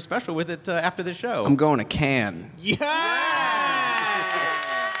somewhere very special with it after the show. I'm going to Cannes. Stop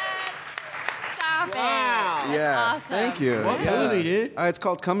it. Yeah, awesome. thank you. What movie, dude? It's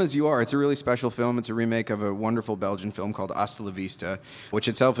called Come As You Are. It's a really special film. It's a remake of a wonderful Belgian film called Hasta La Vista, which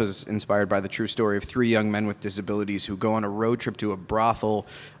itself is inspired by the true story of 3 young men with disabilities who go on a road trip to a brothel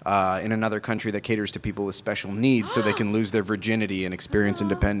in another country that caters to people with special needs so they can lose their virginity and experience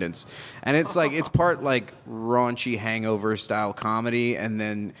independence. And it's part like raunchy hangover style comedy, and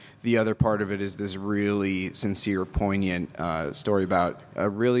then the other part of it is this really sincere, poignant story about a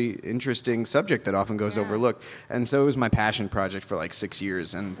really interesting subject that often goes overlooked. And so it was my passion project for like 6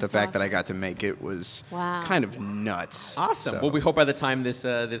 years, and the fact that I got to make it was kind of nuts. Awesome. So. Well, we hope by the time this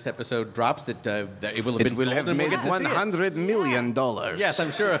episode drops that it will have been sold have and we'll made get to see it. $100 million. Yes,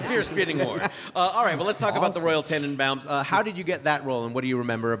 I'm sure. A fierce bidding war. All right, well, let's talk about the Royal Tenenbaums. How did you get that role, and what do you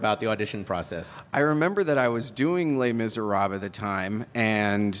remember about the audition process? I remember that I was doing Les Miserables at the time,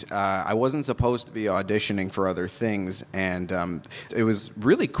 and I wasn't supposed to be auditioning for other things, and it was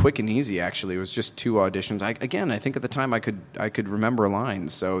really quick and easy, actually. It was just 2 auditions. I think at the time I could remember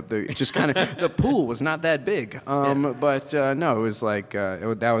lines, so it just kind of the pool was not that big. But no, it was like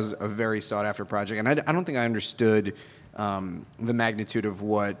that was a very sought after project, and I don't think I understood the magnitude of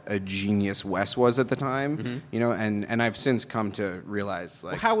what a genius Wes was at the time, and I've since come to realize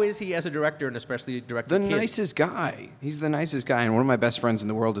like How is he as a director, and especially directing the kids? nicest guy. He's the nicest guy, and one of my best friends in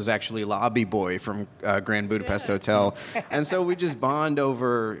the world is actually Lobby Boy from Grand Budapest Hotel, and so we just bond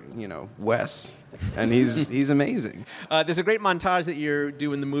over Wes. And he's amazing. There's a great montage that you're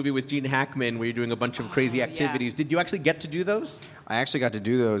doing the movie with Gene Hackman, where you're doing a bunch of crazy activities. Did you actually get to do those? I actually got to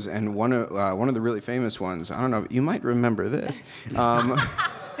do those, and one of the really famous ones. I don't know. You might remember this.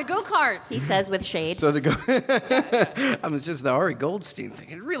 The go-karts. He says with shade. So it's just the Ari Goldstein thing.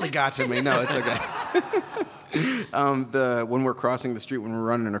 It really got to me. No, it's okay. When we're crossing the street, when we're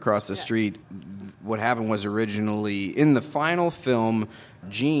running across the street, what happened was originally in the final film,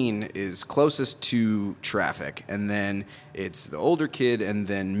 Gene is closest to traffic, and then it's the older kid and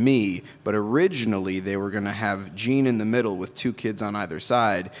then me. But originally they were going to have Gene in the middle with 2 kids on either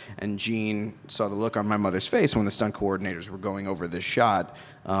side, and Gene saw the look on my mother's face when the stunt coordinators were going over this shot,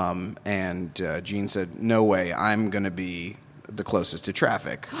 and Gene said, "No way, I'm going to be the closest to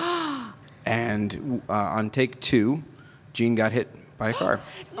traffic." And on take 2, Gene got hit by a car.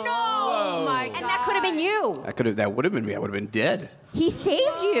 No! Oh my God. And that could have been you. That would have been me. I would have been dead. He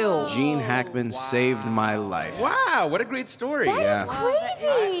saved you. Gene Hackman saved my life. Wow, what a great story. That is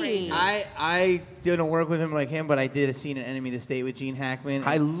crazy. I didn't work with him like him, but I did a scene in Enemy of the State with Gene Hackman.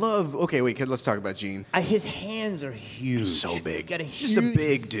 Okay, wait, let's talk about Gene. His hands are huge. So big. He's just a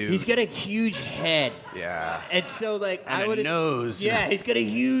big dude. He's got a huge head. Yeah. And so, like, And a nose. Yeah, he's got a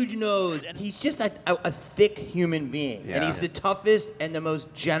huge nose. And he's just a thick human being. Yeah. And he's the toughest and the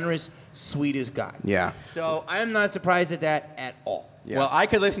most generous, sweetest guy. Yeah. So I'm not surprised at that at all. Yeah. Well, I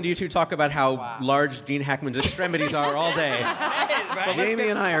could listen to you two talk about how large Gene Hackman's extremities are all day. Jamie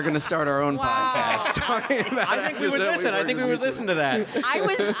and I are going to start our own podcast talking about I think we would listen. I think we would listen to that. I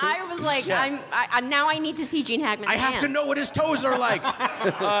was like, now I need to see Gene Hackman's I have to hands. know what his toes are like.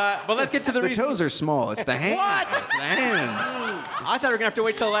 But let's get to the The reason. toes are small. It's the hands. What? It's the hands. I thought we were going to have to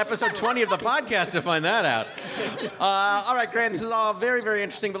wait till episode 20 of the podcast to find that out. All right, Grant, this is all very, very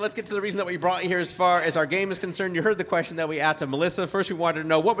interesting, but let's get to the reason that we brought you here as far as our game is concerned. You heard the question that we asked of Melissa. First, we wanted to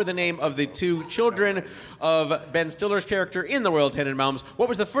know what were the name of the two children of Ben Stiller's character in The Royal Tenenbaums. What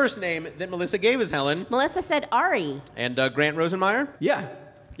was the first name that Melissa gave us, Helen? Melissa said Ari. And Grant Rosenmeyer? Yeah.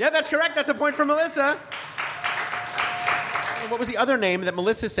 Yeah, that's correct. That's a point for Melissa. And what was the other name that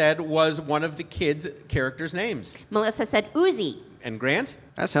Melissa said was one of the kids' characters' names? Melissa said Uzi. And Grant?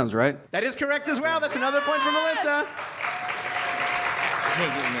 That sounds right. That is correct as well. That's another point for Melissa.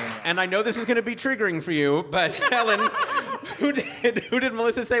 And I know this is going to be triggering for you, but Helen, who did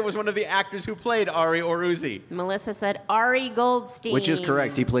Melissa say was one of the actors who played Ari or Uzi? Melissa said Ari Goldstein. Which is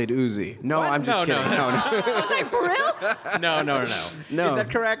correct. He played Uzi. No, What? I'm just No, kidding. no. I was like, for real? No. No. Is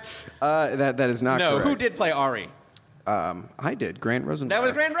that correct? That is not No. correct. Who did play Ari? I did. Grant Rosenmeyer. That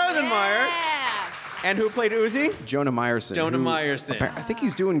was Grant Rosenmeyer. Yeah. And who played Uzi? Jonah Meyerson. Jonah Meyerson. I think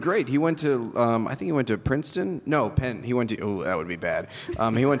he's doing great. He went to, I think he went to Princeton. No, Penn. He went to, oh, that would be bad.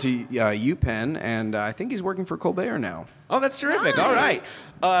 He went to UPenn, and I think he's working for Colbert now. Oh, that's terrific.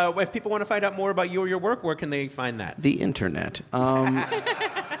 Nice. All right. If people want to find out more about you or your work, where can they find that? The internet.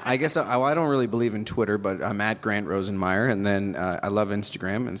 I guess I don't really believe in Twitter, but I'm at Grant Rosenmeyer, and then I love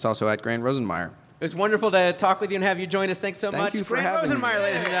Instagram, and it's also at Grant Rosenmeyer. It's wonderful to talk with you and have you join us. Thanks so Thank much. you for Grant having me. Rosenmeyer,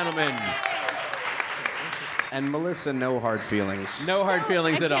 ladies and gentlemen. And Melissa, no hard feelings. No hard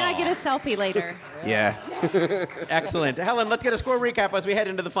feelings And at can all. I get a selfie later? Yeah. Excellent. Helen, let's get a score recap as we head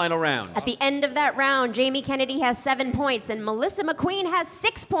into the final round. At the end of that round, Jamie Kennedy has 7 points and Melissa McQueen has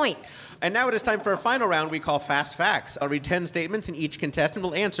 6 points. And now it is time for a final round we call Fast Facts. I'll read 10 statements and each contestant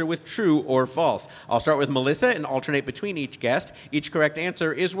will answer with true or false. I'll start with Melissa and alternate between each guest. Each correct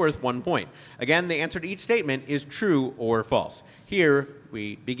answer is worth 1 point. Again, the answer to each statement is true or false. Here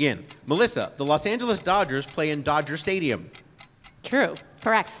we begin. Melissa, the Los Angeles Dodgers play in Dodger Stadium. True.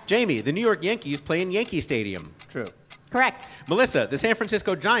 Correct. Jamie, the New York Yankees play in Yankee Stadium. True. Correct. Melissa, the San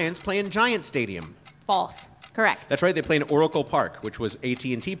Francisco Giants play in Giant Stadium. False. Correct. That's right, they play in Oracle Park, which was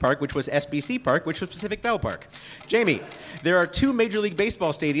AT&T Park, which was SBC Park, which was Pacific Bell Park. Jamie, there are 2 Major League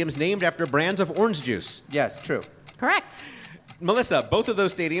Baseball stadiums named after brands of orange juice. Yes, true. Correct. Melissa, both of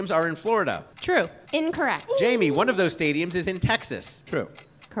those stadiums are in Florida. True. Incorrect. Jamie, one of those stadiums is in Texas. True.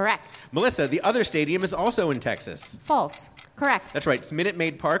 Correct. Melissa, the other stadium is also in Texas. False. Correct. That's right, it's Minute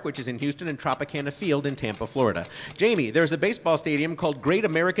Maid Park, which is in Houston, and Tropicana Field in Tampa, Florida. Jamie, there's a baseball stadium called Great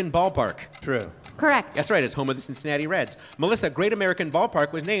American Ballpark. True. Correct. That's right, it's home of the Cincinnati Reds. Melissa, Great American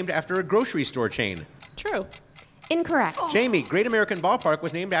Ballpark was named after a grocery store chain. True. Incorrect. Jamie, Great American Ballpark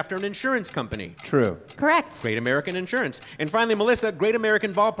was named after an insurance company. True. Correct. Great American Insurance. And finally, Melissa, Great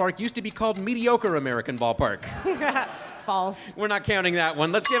American Ballpark used to be called Mediocre American Ballpark. False. We're not counting that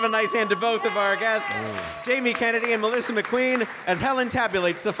one. Let's give a nice hand to both of our guests, Jamie Kennedy and Melissa McQueen, as Helen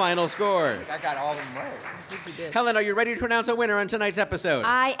tabulates the final score. I got all of them right. Helen, are you ready to announce a winner on tonight's episode?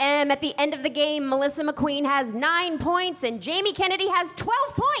 I am. At the end of the game, Melissa McQueen has 9 points and Jamie Kennedy has 12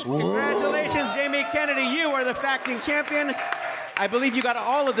 points. Congratulations, Jamie Kennedy. You are the facting champion. I believe you got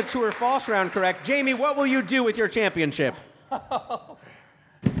all of the true or false round correct. Jamie, what will you do with your championship?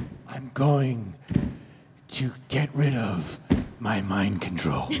 I'm going to get rid of my mind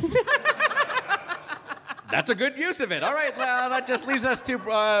control. That's a good use of it. All right, that just leaves us to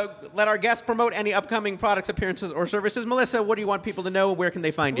let our guests promote any upcoming products, appearances, or services. Melissa, what do you want people to know? Where can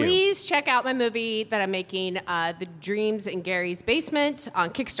they find you? Please check out my movie that I'm making, The Dreams in Gary's Basement, on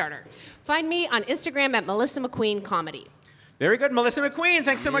Kickstarter. Find me on Instagram at Melissa McQueen Comedy. Very good. Melissa McQueen,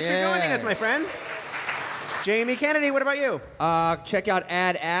 thanks so much for joining us, my friend. Jamie Kennedy, what about you? Check out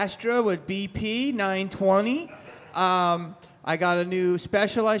Ad Astra with BP 920. I got a new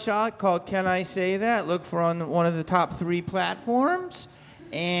special I shot called Can I Say That? Look for on one of the top 3 platforms.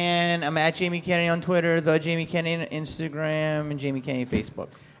 And I'm at Jamie Kennedy on Twitter, The Jamie Kennedy on Instagram, and Jamie Kennedy Facebook.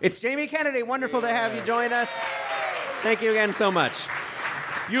 It's Jamie Kennedy. Wonderful to have you join us. Thank you again so much.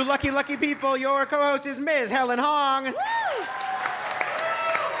 You lucky, lucky people, your co-host is Ms. Helen Hong.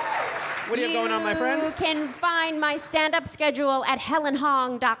 What do you have going on, my friend? You can find my stand-up schedule at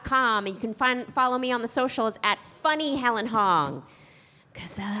helenhong.com, and you can follow me on the socials at Funny Helen Hong.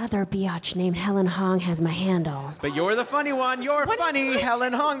 Because the other biatch named Helen Hong has my handle. But you're the funny one. You're funny,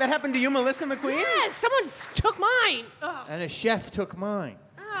 Helen Hong. That happened to you, Melissa McQueen? Yes, someone took mine. Ugh. And a chef took mine.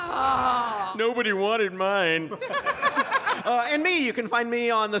 Oh. Nobody wanted mine. And me, you can find me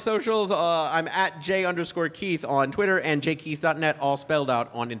on the socials. I'm at J_Keith on Twitter and jkeith.net, all spelled out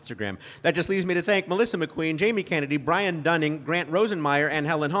on Instagram. That just leaves me to thank Melissa McQueen, Jamie Kennedy, Brian Dunning, Grant Rosenmeyer, and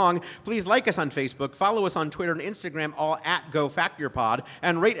Helen Hong. Please like us on Facebook, follow us on Twitter and Instagram, all at GoFactYourPod,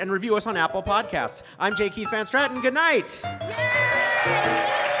 and rate and review us on Apple Podcasts. I'm J. Keith Van Stratton. Good night.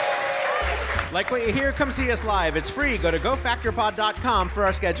 Like what you hear, come see us live. It's free. Go to gofactorpod.com for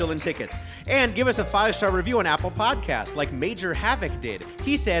our schedule and tickets. And give us a 5-star review on Apple Podcasts, like Major Havoc did.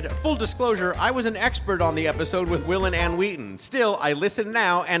 He said, full disclosure, I was an expert on the episode with Will and Ann Wheaton. Still, I listen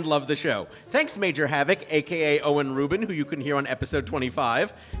now and love the show. Thanks, Major Havoc, a.k.a. Owen Rubin, who you can hear on episode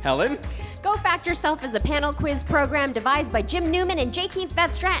 25. Helen? Go Fact Yourself is a panel quiz program devised by Jim Newman and J. Keith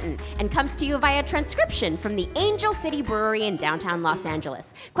Van Stratton and comes to you via transcription from the Angel City Brewery in downtown Los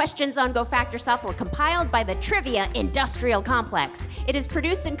Angeles. Questions on Go Fact Yourself were compiled by the Trivia Industrial Complex. It is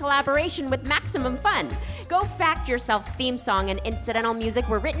produced in collaboration with Maximum Fun. Go Fact Yourself's theme song and incidental music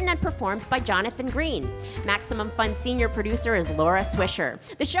were written and performed by Jonathan Green. Maximum Fun's senior producer is Laura Swisher.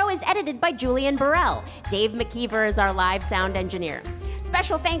 The show is edited by Julian Burrell. Dave McKeever is our live sound engineer.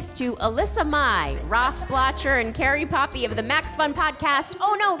 Special thanks to Alyssa Mai, Ross Blotcher, and Carrie Poppy of the Max Fun podcast,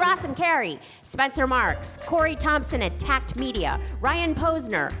 Oh No, Ross and Carrie, Spencer Marks, Corey Thompson at Tact Media, Ryan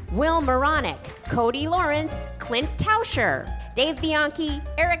Posner, Will Moronic, Cody Lawrence, Clint Tauscher, Dave Bianchi,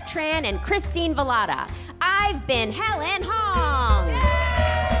 Eric Tran, and Christine Velada. I've been Helen Hong.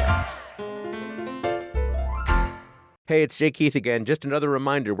 Hey, it's Jay Keith again. Just another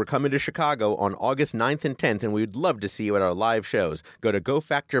reminder, we're coming to Chicago on August 9th and 10th, and we'd love to see you at our live shows. Go to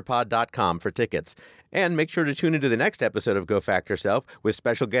gofactorpod.com for tickets. And make sure to tune into the next episode of Go Fact Yourself with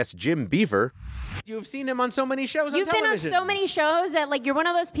special guest Jim Beaver. You've seen him on so many shows You've on television. been on so many shows that, like, you're one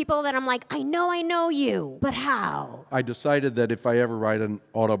of those people that I'm like, I know you, but how? I decided that if I ever write an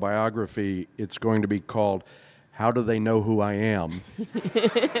autobiography, it's going to be called How Do They Know Who I Am?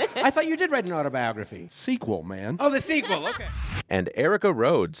 I thought you did write an autobiography. Sequel, man. Oh, the sequel, okay. And Erica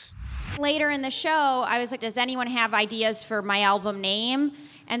Rhodes. Later in the show, I was like, does anyone have ideas for my album name?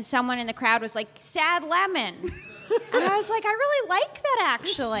 And someone in the crowd was like, Sad Lemon. And I was like, I really like that,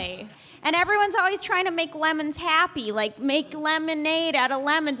 actually. And everyone's always trying to make lemons happy, like make lemonade out of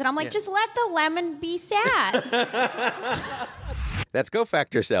lemons. And I'm like, just let the lemon be sad. That's Go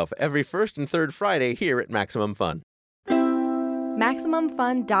Fact Yourself every first and third Friday here at Maximum Fun.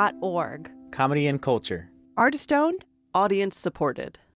 MaximumFun.org. Comedy and culture. Artist owned. Audience supported.